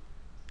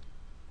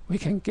 We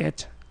can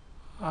get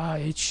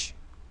RH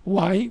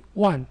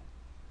y1.x.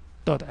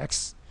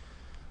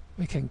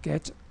 We can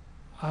get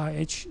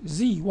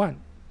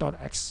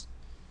RHZ1.x.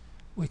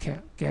 We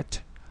can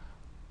get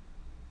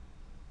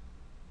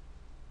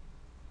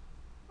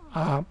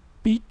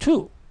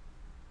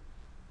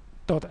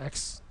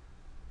RB2.x.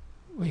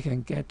 We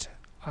can get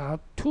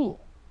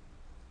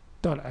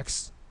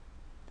R2.x.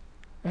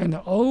 And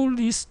all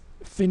these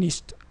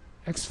finished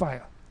X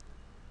file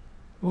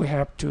we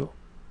have to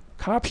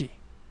copy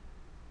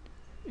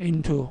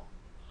into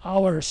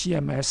our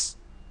CMS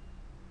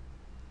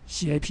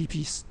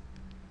CAPP's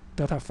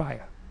data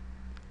file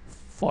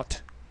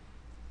fort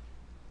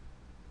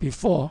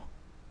before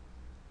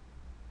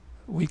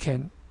we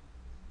can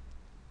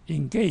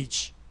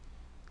engage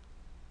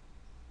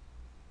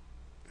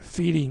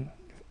filling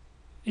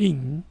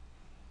in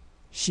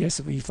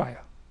CSV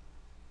file.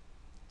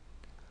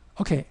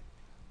 Okay,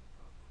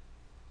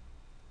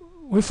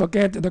 we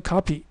forget the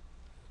copy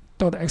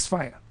 .x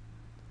file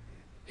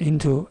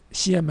into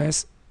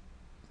CMS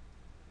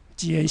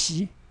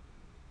GAC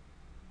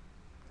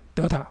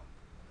data.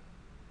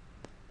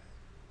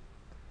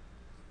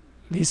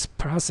 This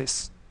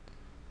process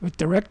we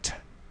direct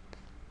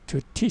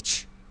to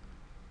teach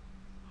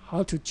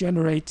how to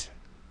generate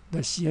the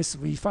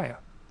CSV file.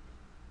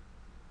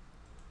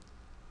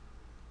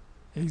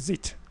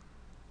 Exit.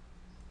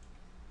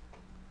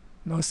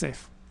 No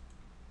save.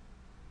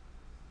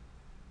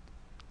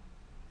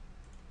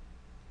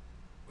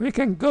 We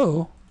can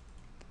go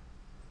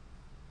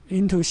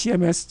into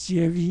CMS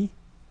GAV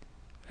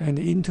and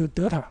into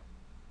data.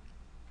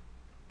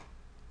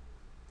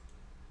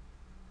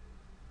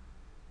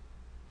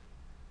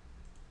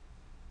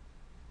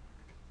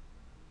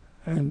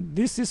 And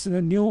this is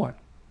the new one.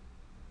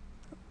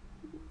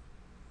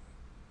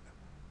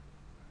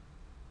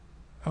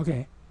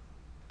 Okay,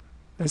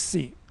 let's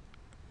see.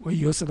 We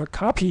use the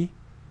copy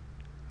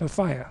the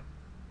file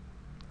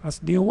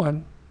as new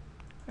one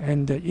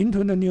and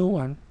into the new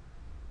one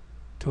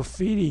to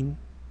fill in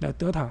the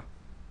data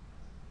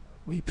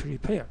we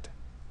prepared.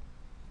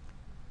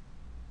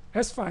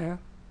 S file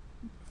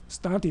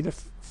started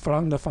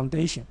from the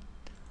foundation,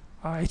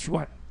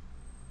 RH1.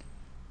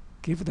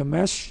 Give the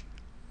mesh,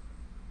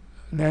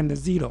 then the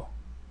 0,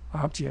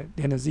 object,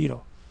 then the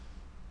 0.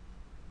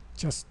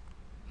 Just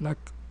like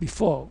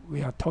before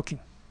we are talking.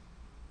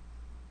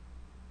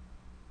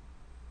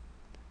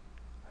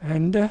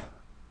 And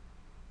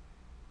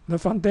the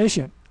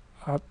foundation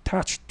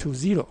attached to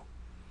 0.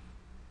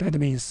 That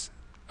means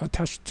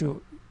attached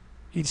to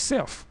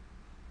itself,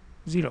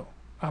 0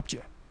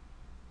 object.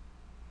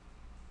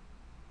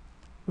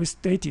 We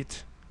stated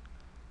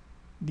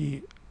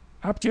the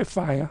object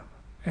file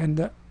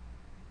and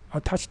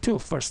attached to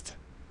first,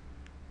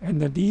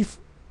 and leave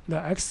the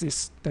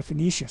axis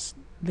definitions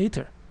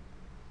later.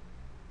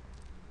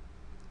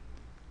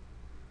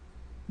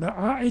 The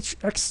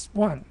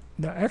RHX1,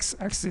 the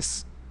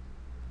x-axis,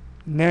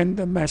 then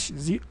the mesh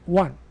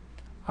Z1,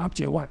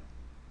 object 1.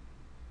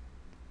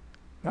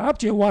 The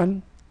object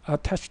 1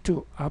 attached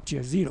to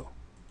object 0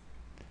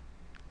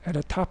 at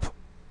the top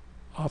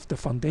of the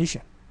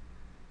foundation.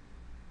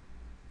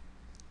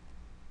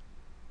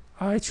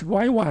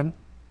 RHY1,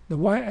 the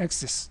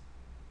y-axis,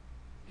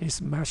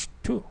 is mesh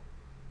 2,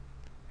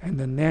 and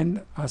the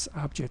then as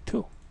object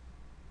 2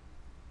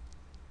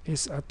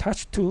 is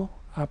attached to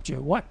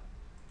object 1.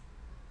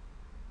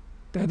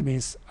 That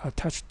means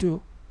attached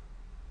to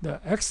the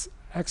x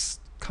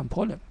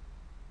component.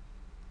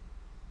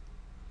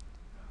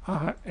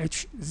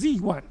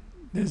 RHZ1,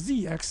 the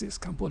z-axis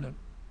component,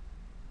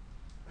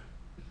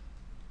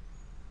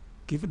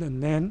 give the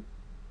name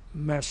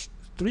mesh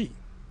 3.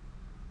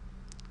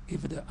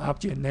 Give the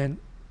object name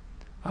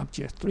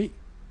object 3.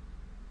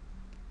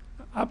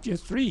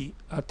 Object 3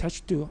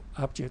 attached to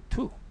object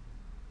 2.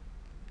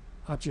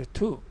 Object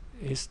 2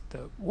 is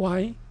the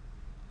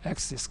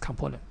y-axis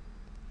component.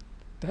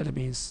 That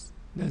means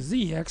the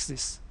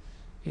z-axis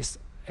is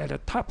at the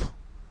top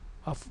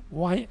of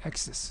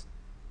y-axis.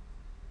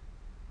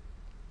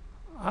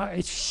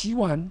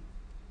 RHC1,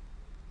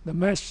 the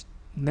mesh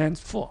name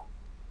 4,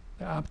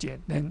 the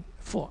object name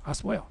 4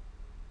 as well.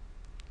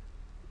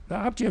 The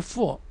object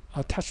 4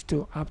 attached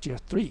to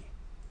object 3.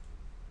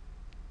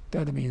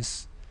 That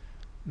means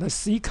the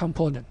C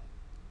component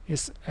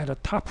is at the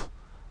top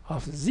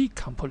of Z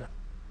component.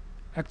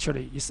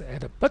 Actually, it's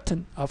at the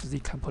bottom of Z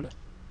component.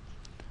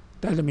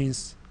 That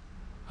means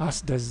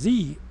as the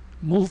Z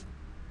move,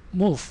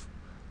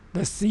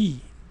 the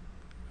C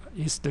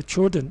is the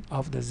children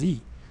of the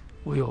Z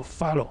will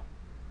follow.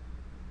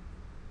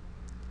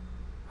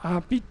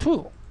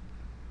 RB2,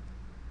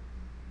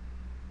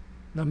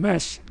 the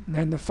mesh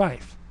length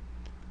 5,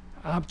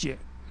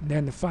 object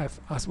length 5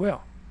 as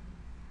well.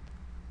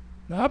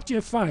 The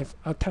object 5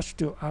 attached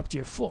to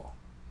object 4.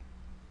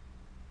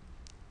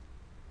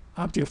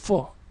 Object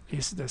 4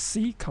 is the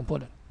C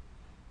component.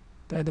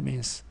 That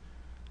means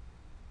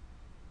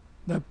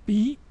the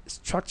B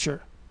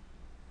structure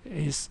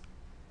is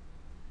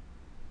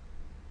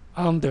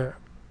under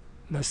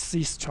the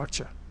C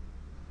structure.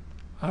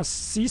 As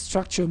C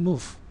structure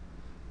moves,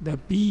 the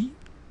B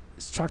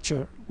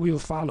structure will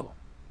follow.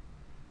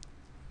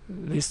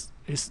 This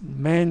is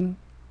main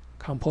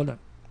component.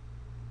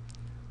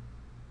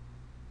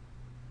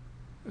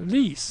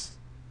 These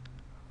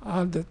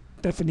are the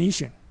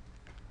definition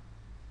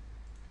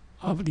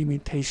of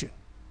limitation.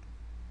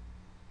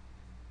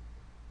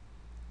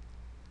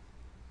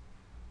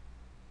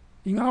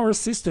 In our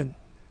system,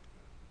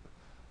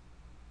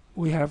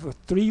 we have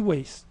 3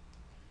 ways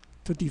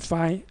to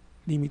define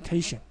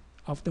limitation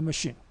of the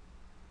machine.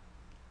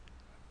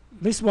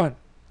 This one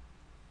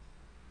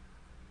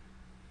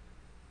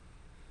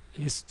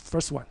is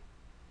first one.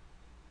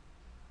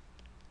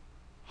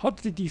 How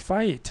to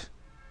define it?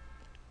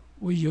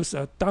 We use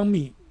a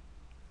dummy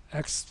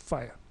X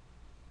file,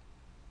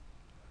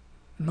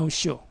 no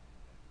show.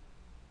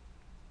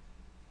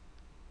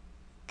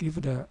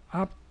 Give the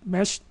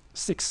mesh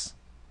 6,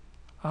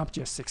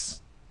 object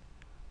 6,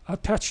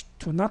 attached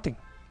to nothing.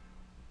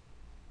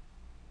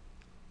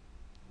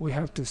 We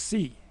have to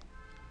see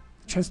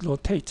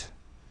transrotate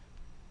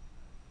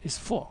is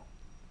 4.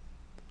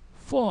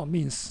 4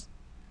 means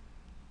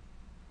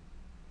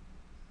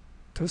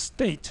to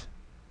state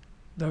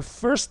the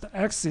first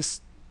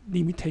axis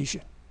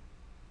limitation.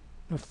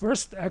 The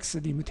first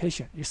axis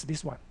limitation is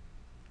this one.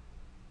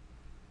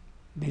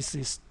 This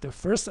is the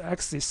first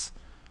axis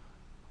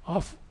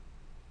of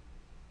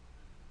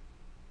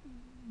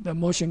the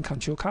motion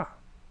control car.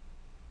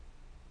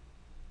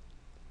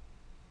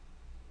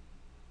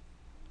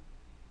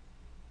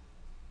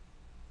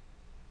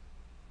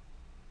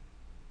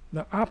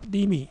 The up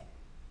limit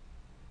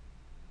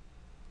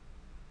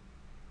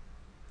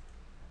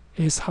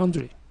is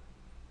 100.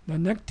 The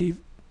negative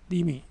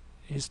limit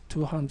is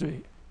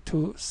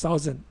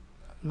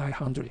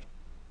 2,900.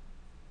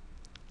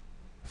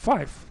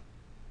 5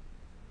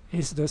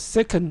 is the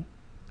second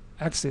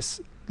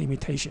axis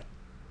limitation.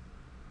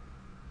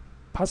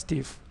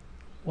 Positive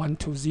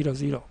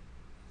 1200,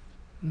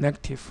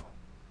 negative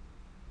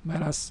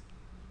minus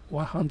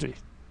 100.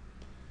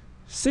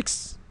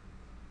 6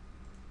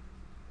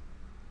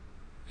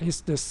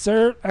 is the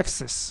third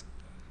axis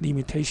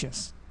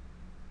limitations,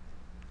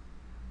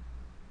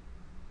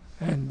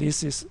 and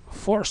this is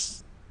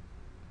fourth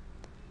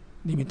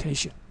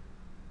limitation.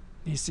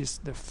 This is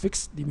the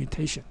fixed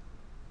limitation.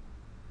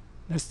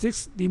 The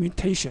sixth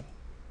limitation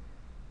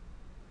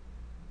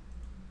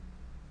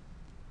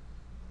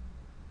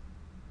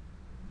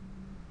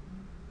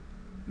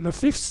the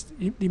fifth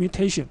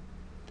limitation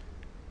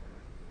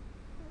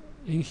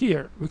in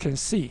here we can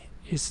see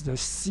is the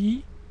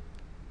C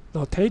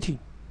rotating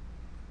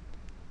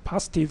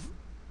positive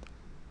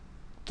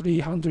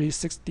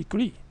 306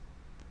 degrees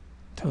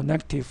to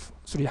negative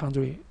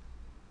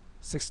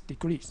 306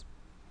 degrees.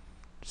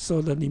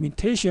 So the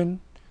limitation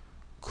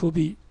could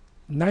be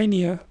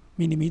linear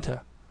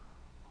millimeter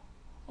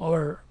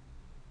or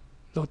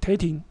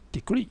rotating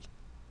degree,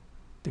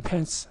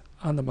 depends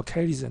on the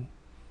mechanism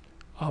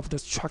of the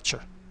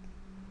structure.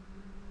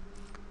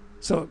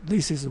 So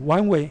this is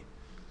one way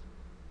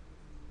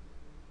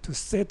to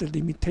set the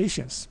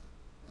limitations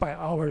by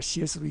our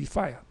CSV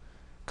file,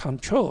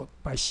 controlled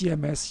by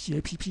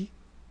CMSCAPP.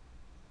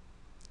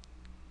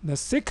 The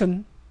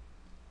second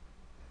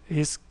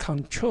is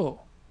controlled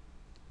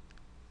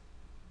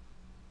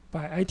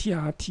by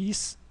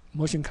ITRT's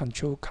motion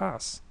control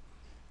cars.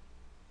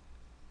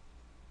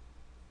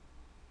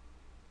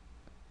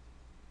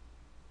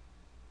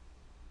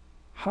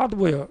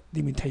 Hardware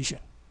limitation.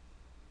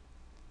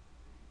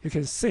 You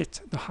can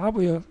set the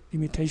hardware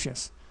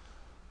limitations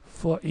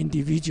for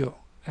individual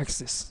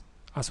axes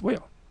as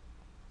well.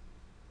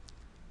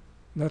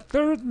 The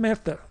third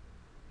method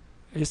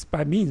is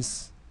by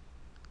means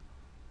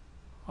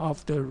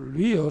of the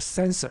real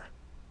sensor,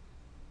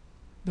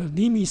 the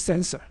limit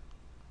sensor,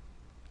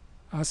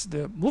 as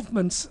the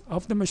movements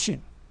of the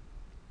machine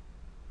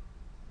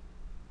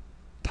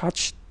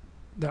touch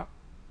the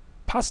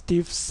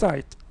positive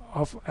side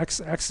of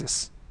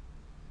x-axis.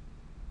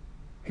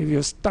 It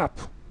will stop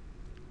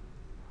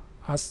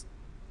as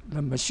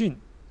the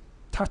machine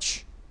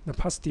touch the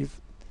positive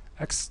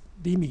x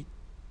limit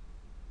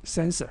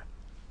sensor.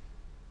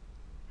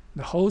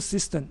 The whole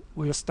system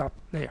will stop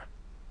there.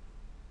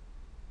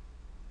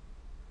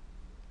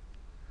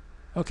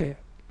 Okay,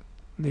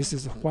 this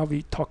is what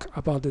we talk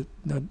about the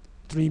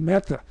 3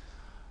 methods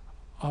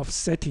of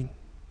setting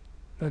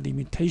the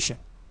limitation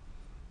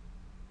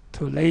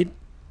to let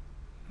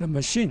the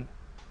machine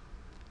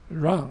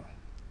run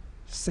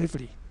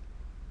safely.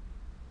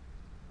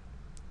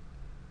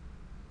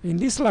 In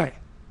this slide,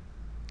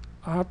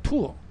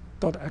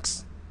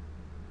 R2.x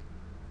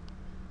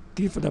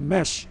give the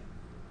mesh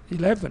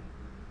 11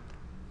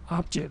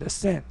 object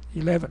send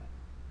 11.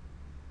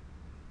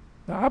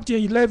 The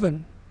object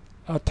 11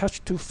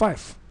 attached to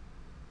 5.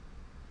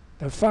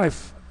 The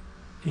 5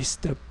 is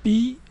the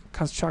B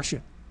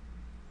construction.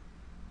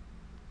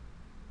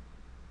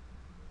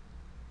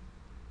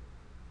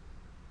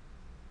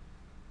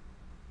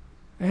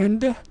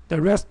 And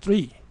the rest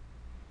 3,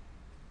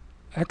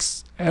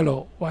 XL,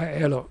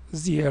 YL,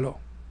 ZL.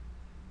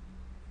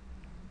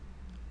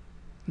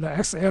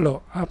 The XL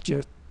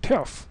object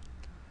 12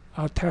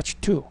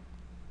 attached to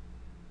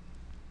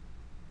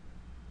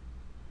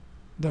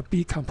the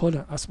B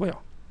component as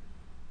well.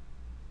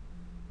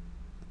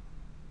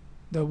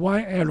 The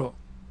YL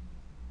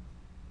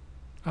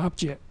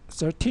object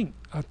 13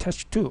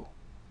 attached to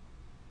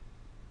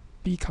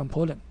B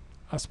component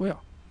as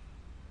well.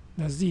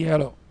 The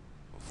ZL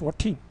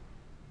 14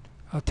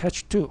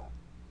 attached to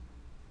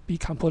B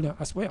component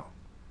as well.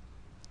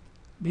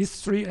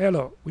 These 3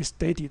 L we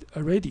stated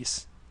already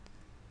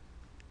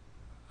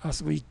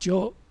as we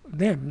draw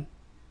them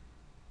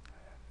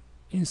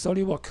in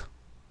SolidWorks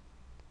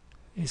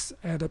is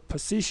at the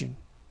position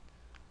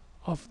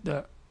of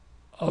the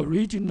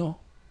original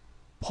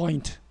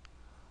point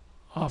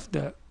of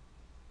the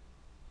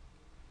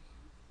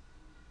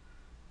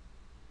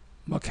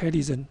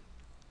mechanism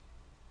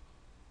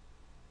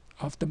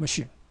of the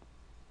machine,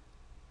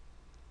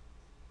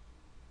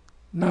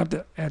 not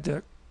at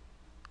the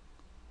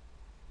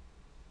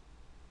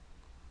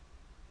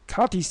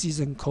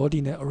Cartesian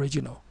coordinate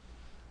original,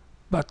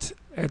 but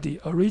at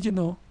the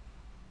original,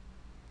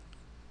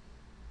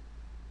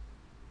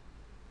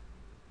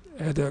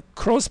 at the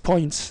cross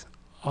points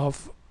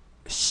of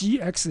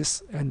C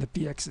axis and the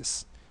B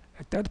axis.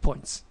 At that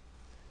point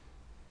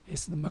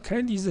is the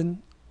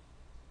mechanism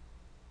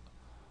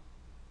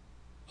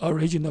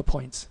original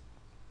points.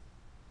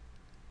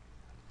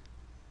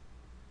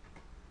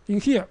 In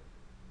here,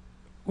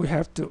 we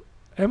have to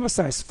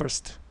emphasize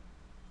first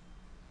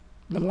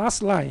the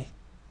last line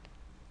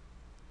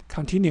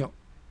continue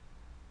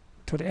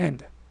to the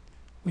end.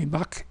 We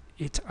mark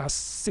it as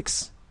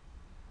 6.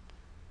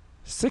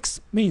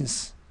 6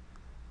 means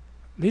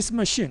this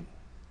machine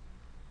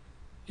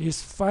is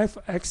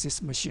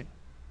 5-axis machine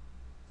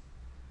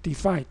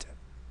defined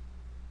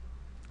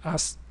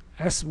as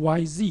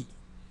XYZ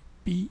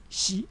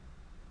BC.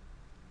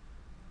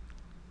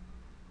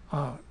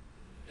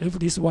 If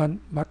this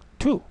one mark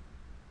 2,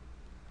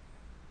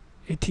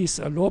 it is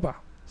a roller,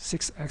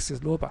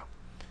 6-axis roller,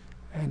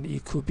 and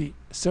it could be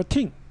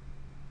 13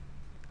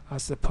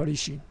 as a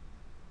polishing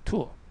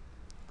tool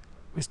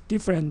with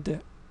different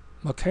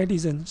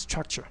mechanism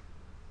structure.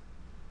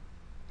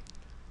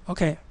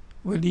 Okay,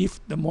 we leave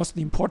the most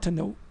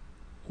important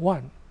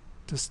one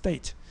to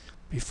state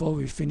before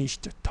we finish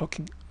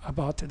talking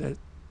about the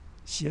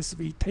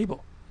CSV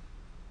table.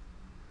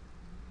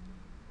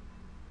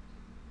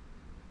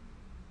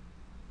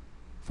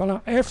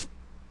 From F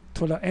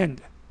to the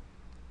end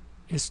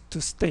is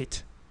to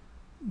state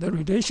the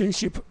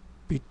relationship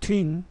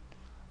between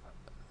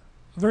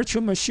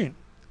virtual machine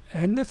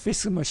and the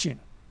physical machine.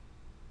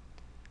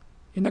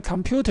 In the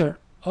computer,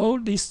 all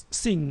these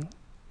things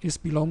is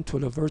belong to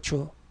the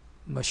virtual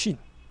machine,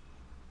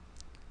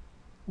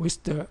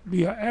 with the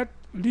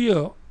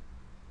real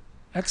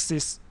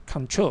axis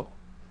control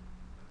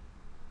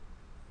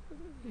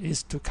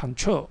is to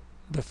control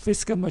the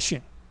physical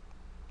machine.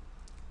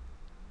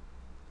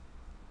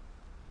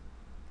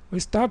 We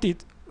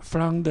started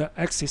from the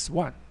axis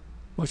 1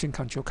 motion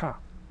control car.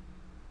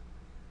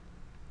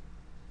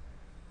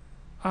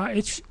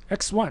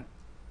 RHX1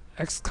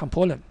 X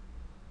component.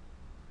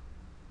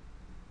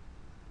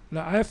 The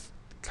F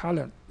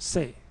column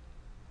say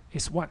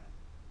is 1.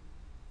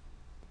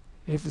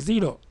 If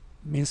 0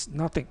 means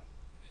nothing,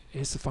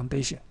 it's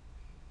foundation.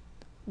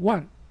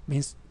 1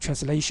 means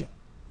translation,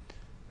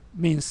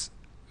 means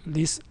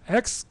this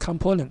X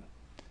component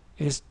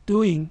is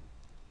doing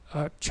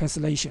a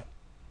translation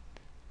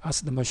as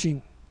the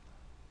machine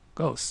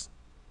goes.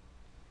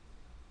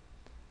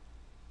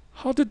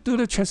 How to do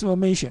the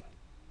transformation?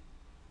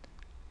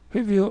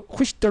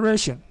 Which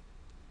direction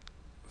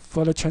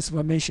for the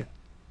transformation?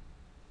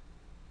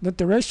 The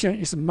direction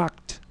is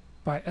marked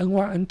by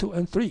N1,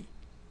 N2, N3.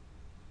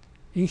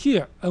 In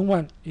here,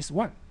 N1 is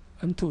 1,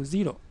 N2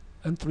 0,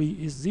 N3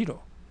 is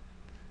 0.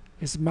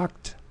 It's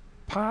marked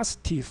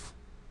positive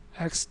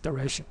X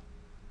direction,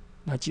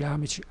 the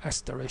geometry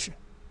X direction.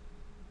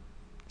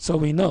 So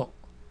we know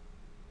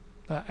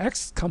the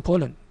X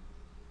component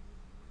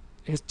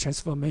is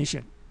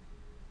transformation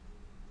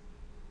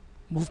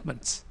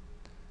movements.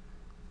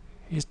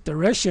 Its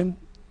direction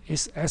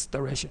is X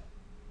direction.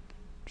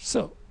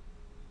 So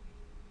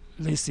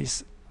this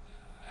is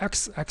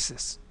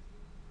X-axis.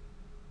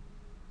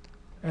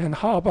 And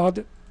how about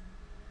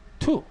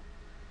 2?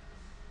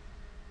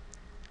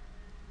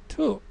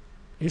 2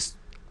 is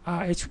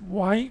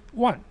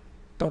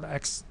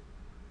RHY1.x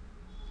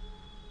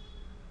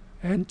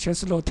and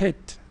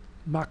transrotate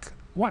mark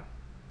 1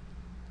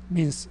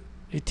 means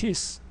it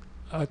is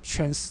a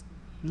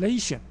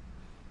translation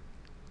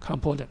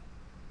component.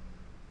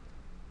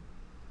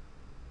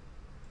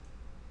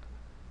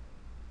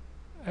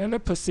 and the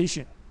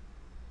position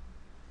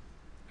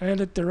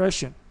and the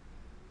direction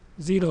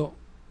 0,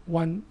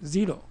 1,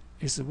 0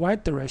 is y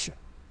direction.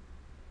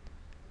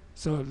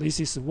 So this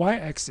is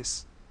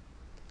y-axis.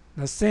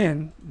 The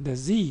same, the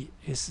z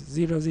is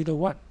 0, 0,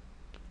 1.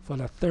 For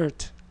the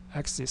third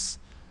axis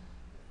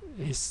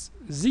is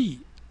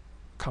z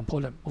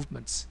component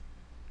movements.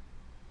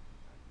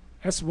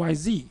 S, Y,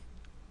 Z,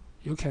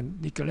 you can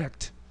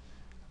neglect.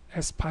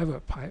 S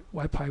pivot,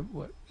 Y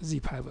pivot, Z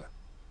pivot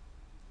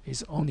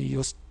is only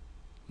used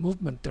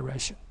movement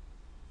direction.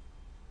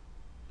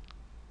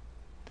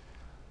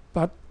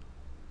 But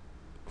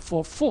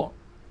for 4,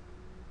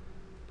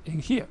 in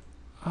here,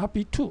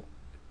 RB2,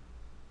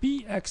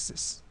 B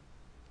axis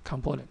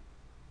component,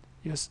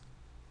 use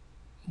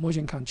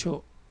motion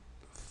control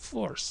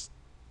force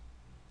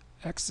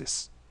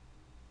axis.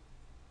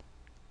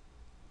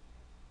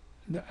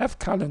 The F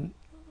column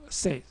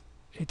says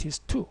it is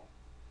 2.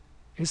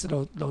 It's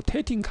the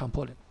rotating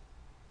component.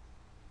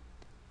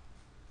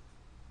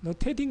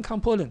 Rotating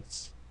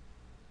components.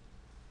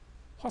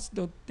 What's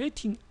the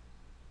rotating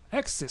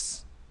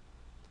axis?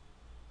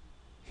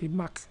 He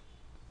mark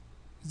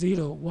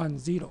 0, 1,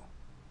 0,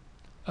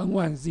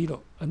 N1,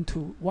 0,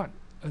 N2, 1,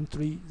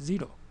 N3,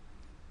 0.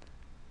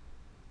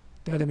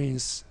 That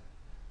means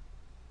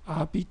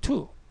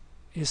RB2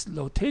 is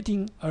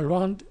rotating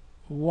around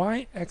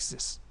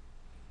y-axis.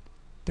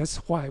 That's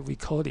why we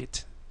call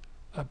it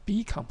a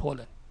B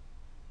component.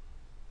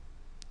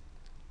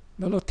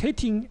 The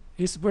rotating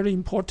is very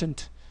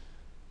important.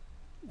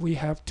 We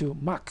have to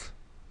mark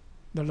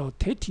the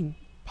rotating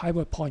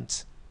pivot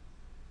points.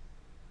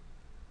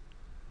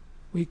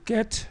 We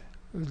get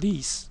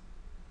these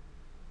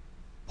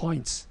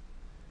points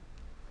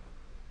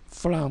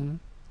from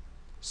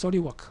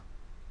SolidWorks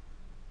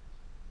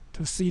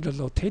to see the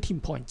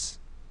rotating points.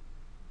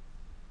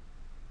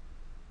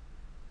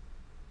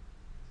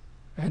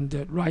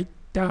 And write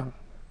down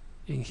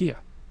in here.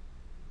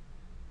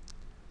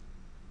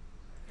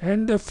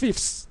 And the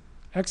fifth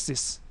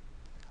axis,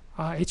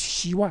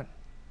 RHC1,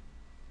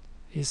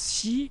 is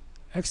C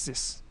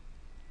axis.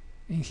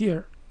 In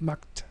here,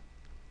 marked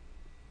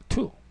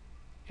 2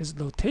 is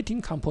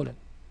rotating component.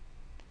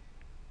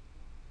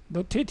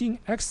 Rotating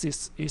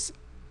axis is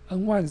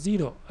N1,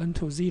 0,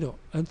 N2, 0,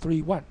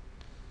 N3, 1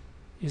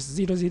 is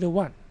 0, 0,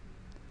 1.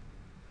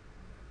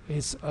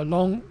 It's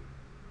along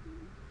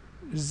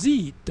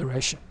Z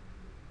direction.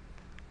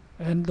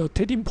 And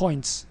rotating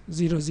points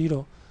 0,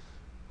 0,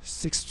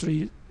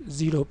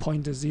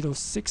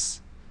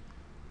 630.06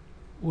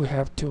 we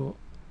have to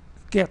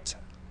get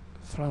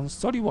from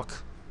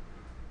SolidWorks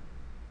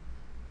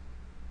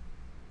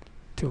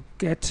to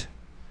get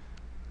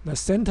the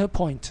center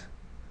point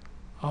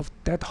of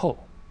that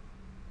hole.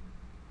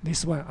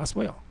 This one as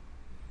well.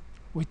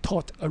 We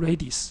taught a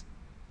radius.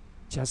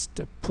 Just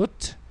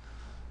put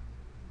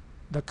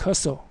the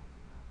cursor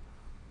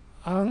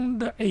on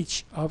the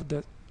edge of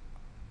the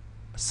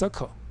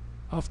circle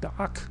of the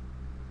arc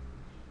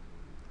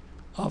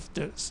of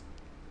the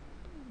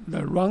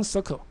round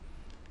circle,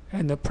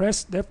 and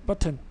press left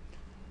button,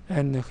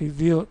 and he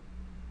will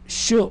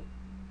show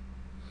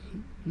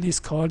this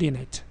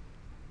coordinate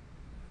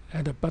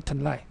at the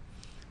button line,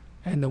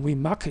 and we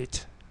mark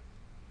it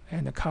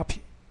and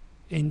copy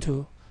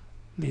into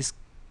these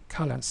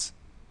columns.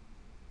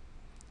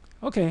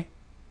 Okay,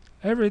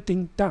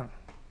 everything done.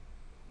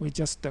 We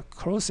just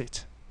close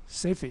it,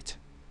 save it,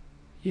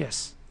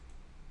 yes,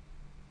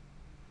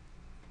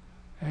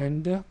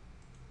 and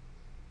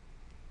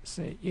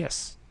say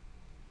yes,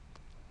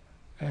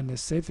 and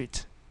save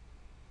it,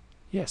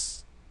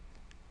 yes,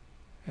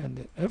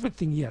 and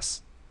everything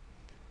yes.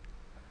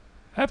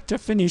 After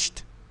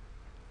finished,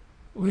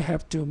 we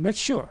have to make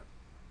sure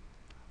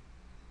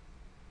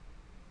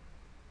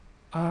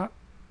our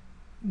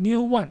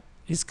new one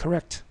is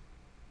correct.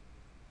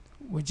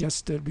 We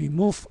just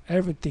remove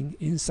everything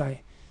inside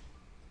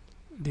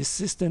this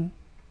system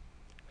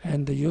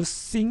and use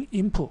sync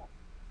input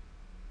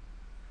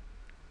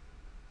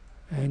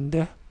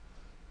and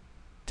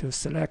to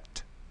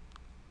select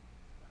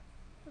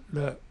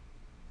the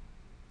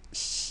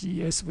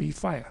CSV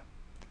file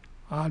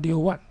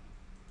R01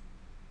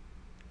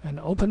 and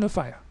open the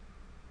file.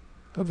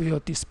 It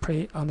will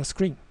display on the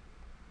screen.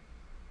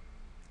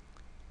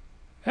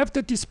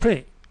 After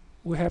display,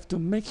 we have to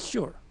make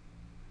sure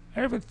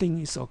everything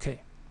is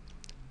okay.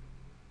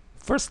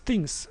 First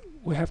things,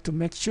 we have to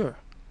make sure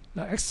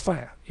the X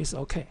file is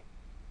okay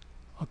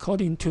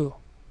according to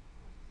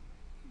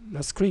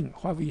the screen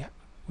what we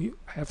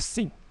have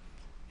seen.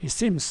 It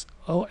seems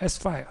all S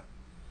file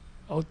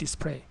all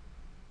display,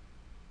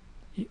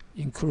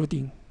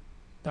 including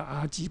the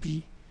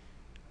RGB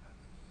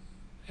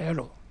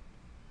arrow.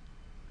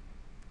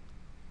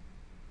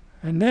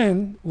 And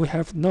then we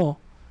have know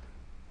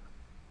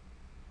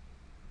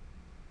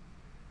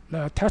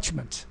the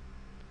attachment,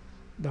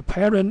 the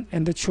parent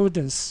and the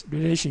children's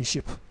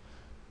relationship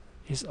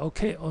is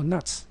okay or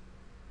not.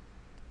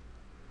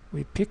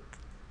 We pick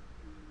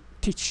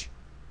teach.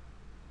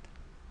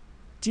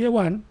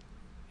 J1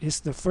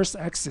 is the first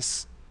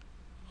axis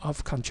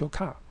of control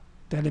car.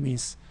 That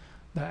means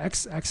the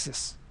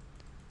x-axis.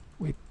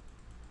 We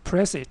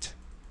press it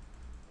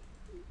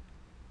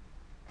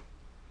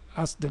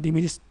as the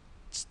limit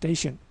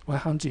station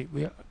 100.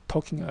 We are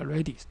talking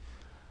already.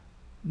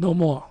 No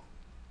more.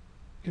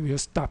 It will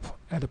stop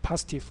at the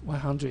positive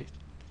 100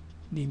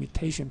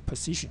 limitation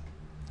position.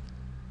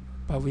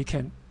 But we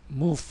can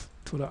move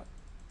to the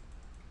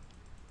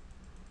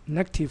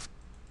negative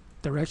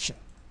direction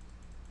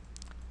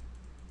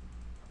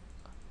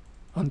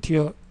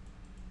until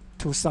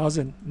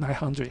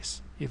 2900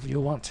 if you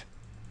want.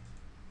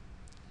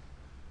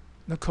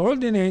 The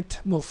coordinate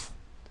move,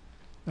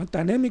 the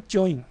dynamic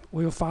join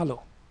will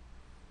follow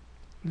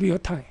real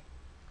time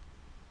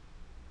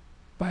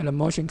by the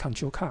motion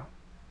control car.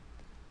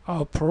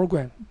 Our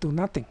program do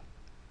nothing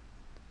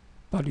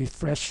but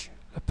refresh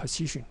the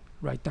position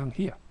right down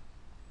here.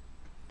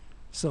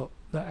 So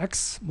the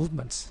x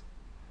movements,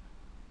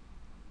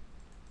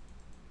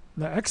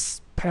 the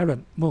x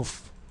parent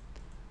move,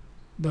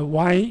 the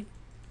y,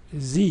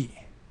 z,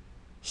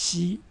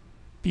 c,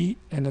 b,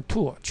 and the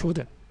tool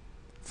children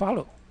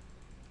follow.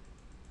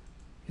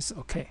 It's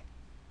okay.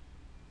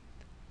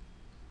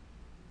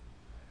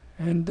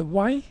 And the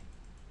y,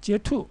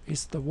 J2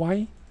 is the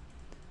y.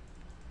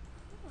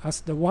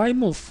 As the y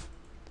move,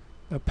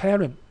 the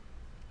parent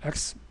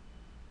x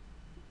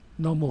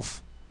no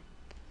move.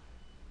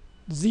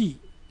 Z,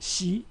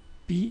 C,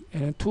 B,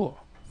 and 2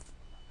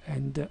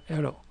 and the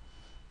arrow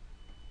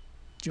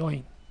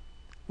join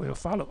will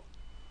follow.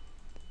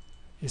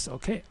 It's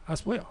okay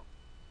as well.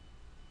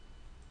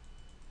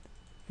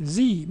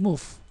 Z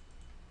move.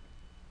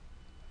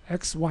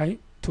 X, Y,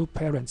 two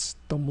parents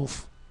don't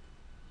move.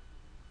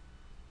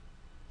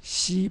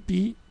 C,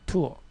 B,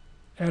 2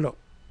 arrow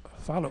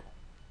follow.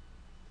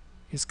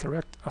 Is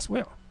correct as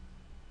well.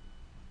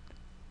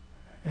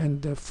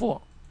 And the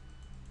 4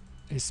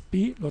 is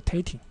B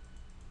rotating.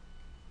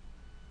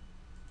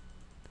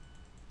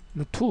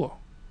 The 2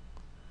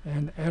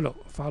 and arrow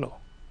follow.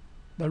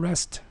 The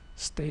rest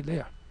stay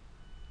there.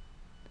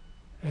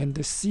 And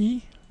the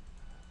C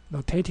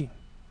rotating.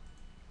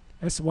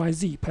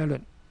 SYZ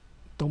parent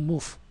don't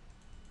move.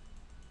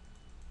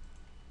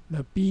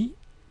 The B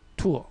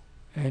 2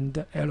 and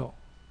the arrow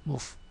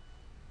move.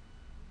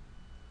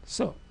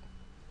 So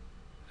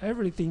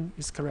everything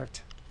is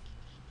correct.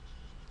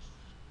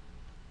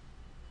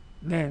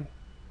 Then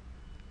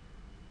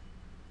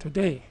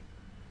today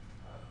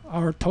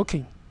our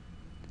talking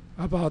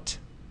about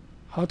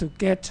how to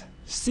get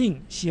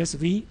thin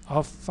CSV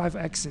of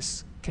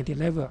 5-axis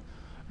cantilever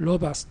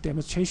robust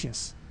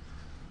demonstrations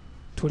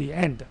to the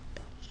end.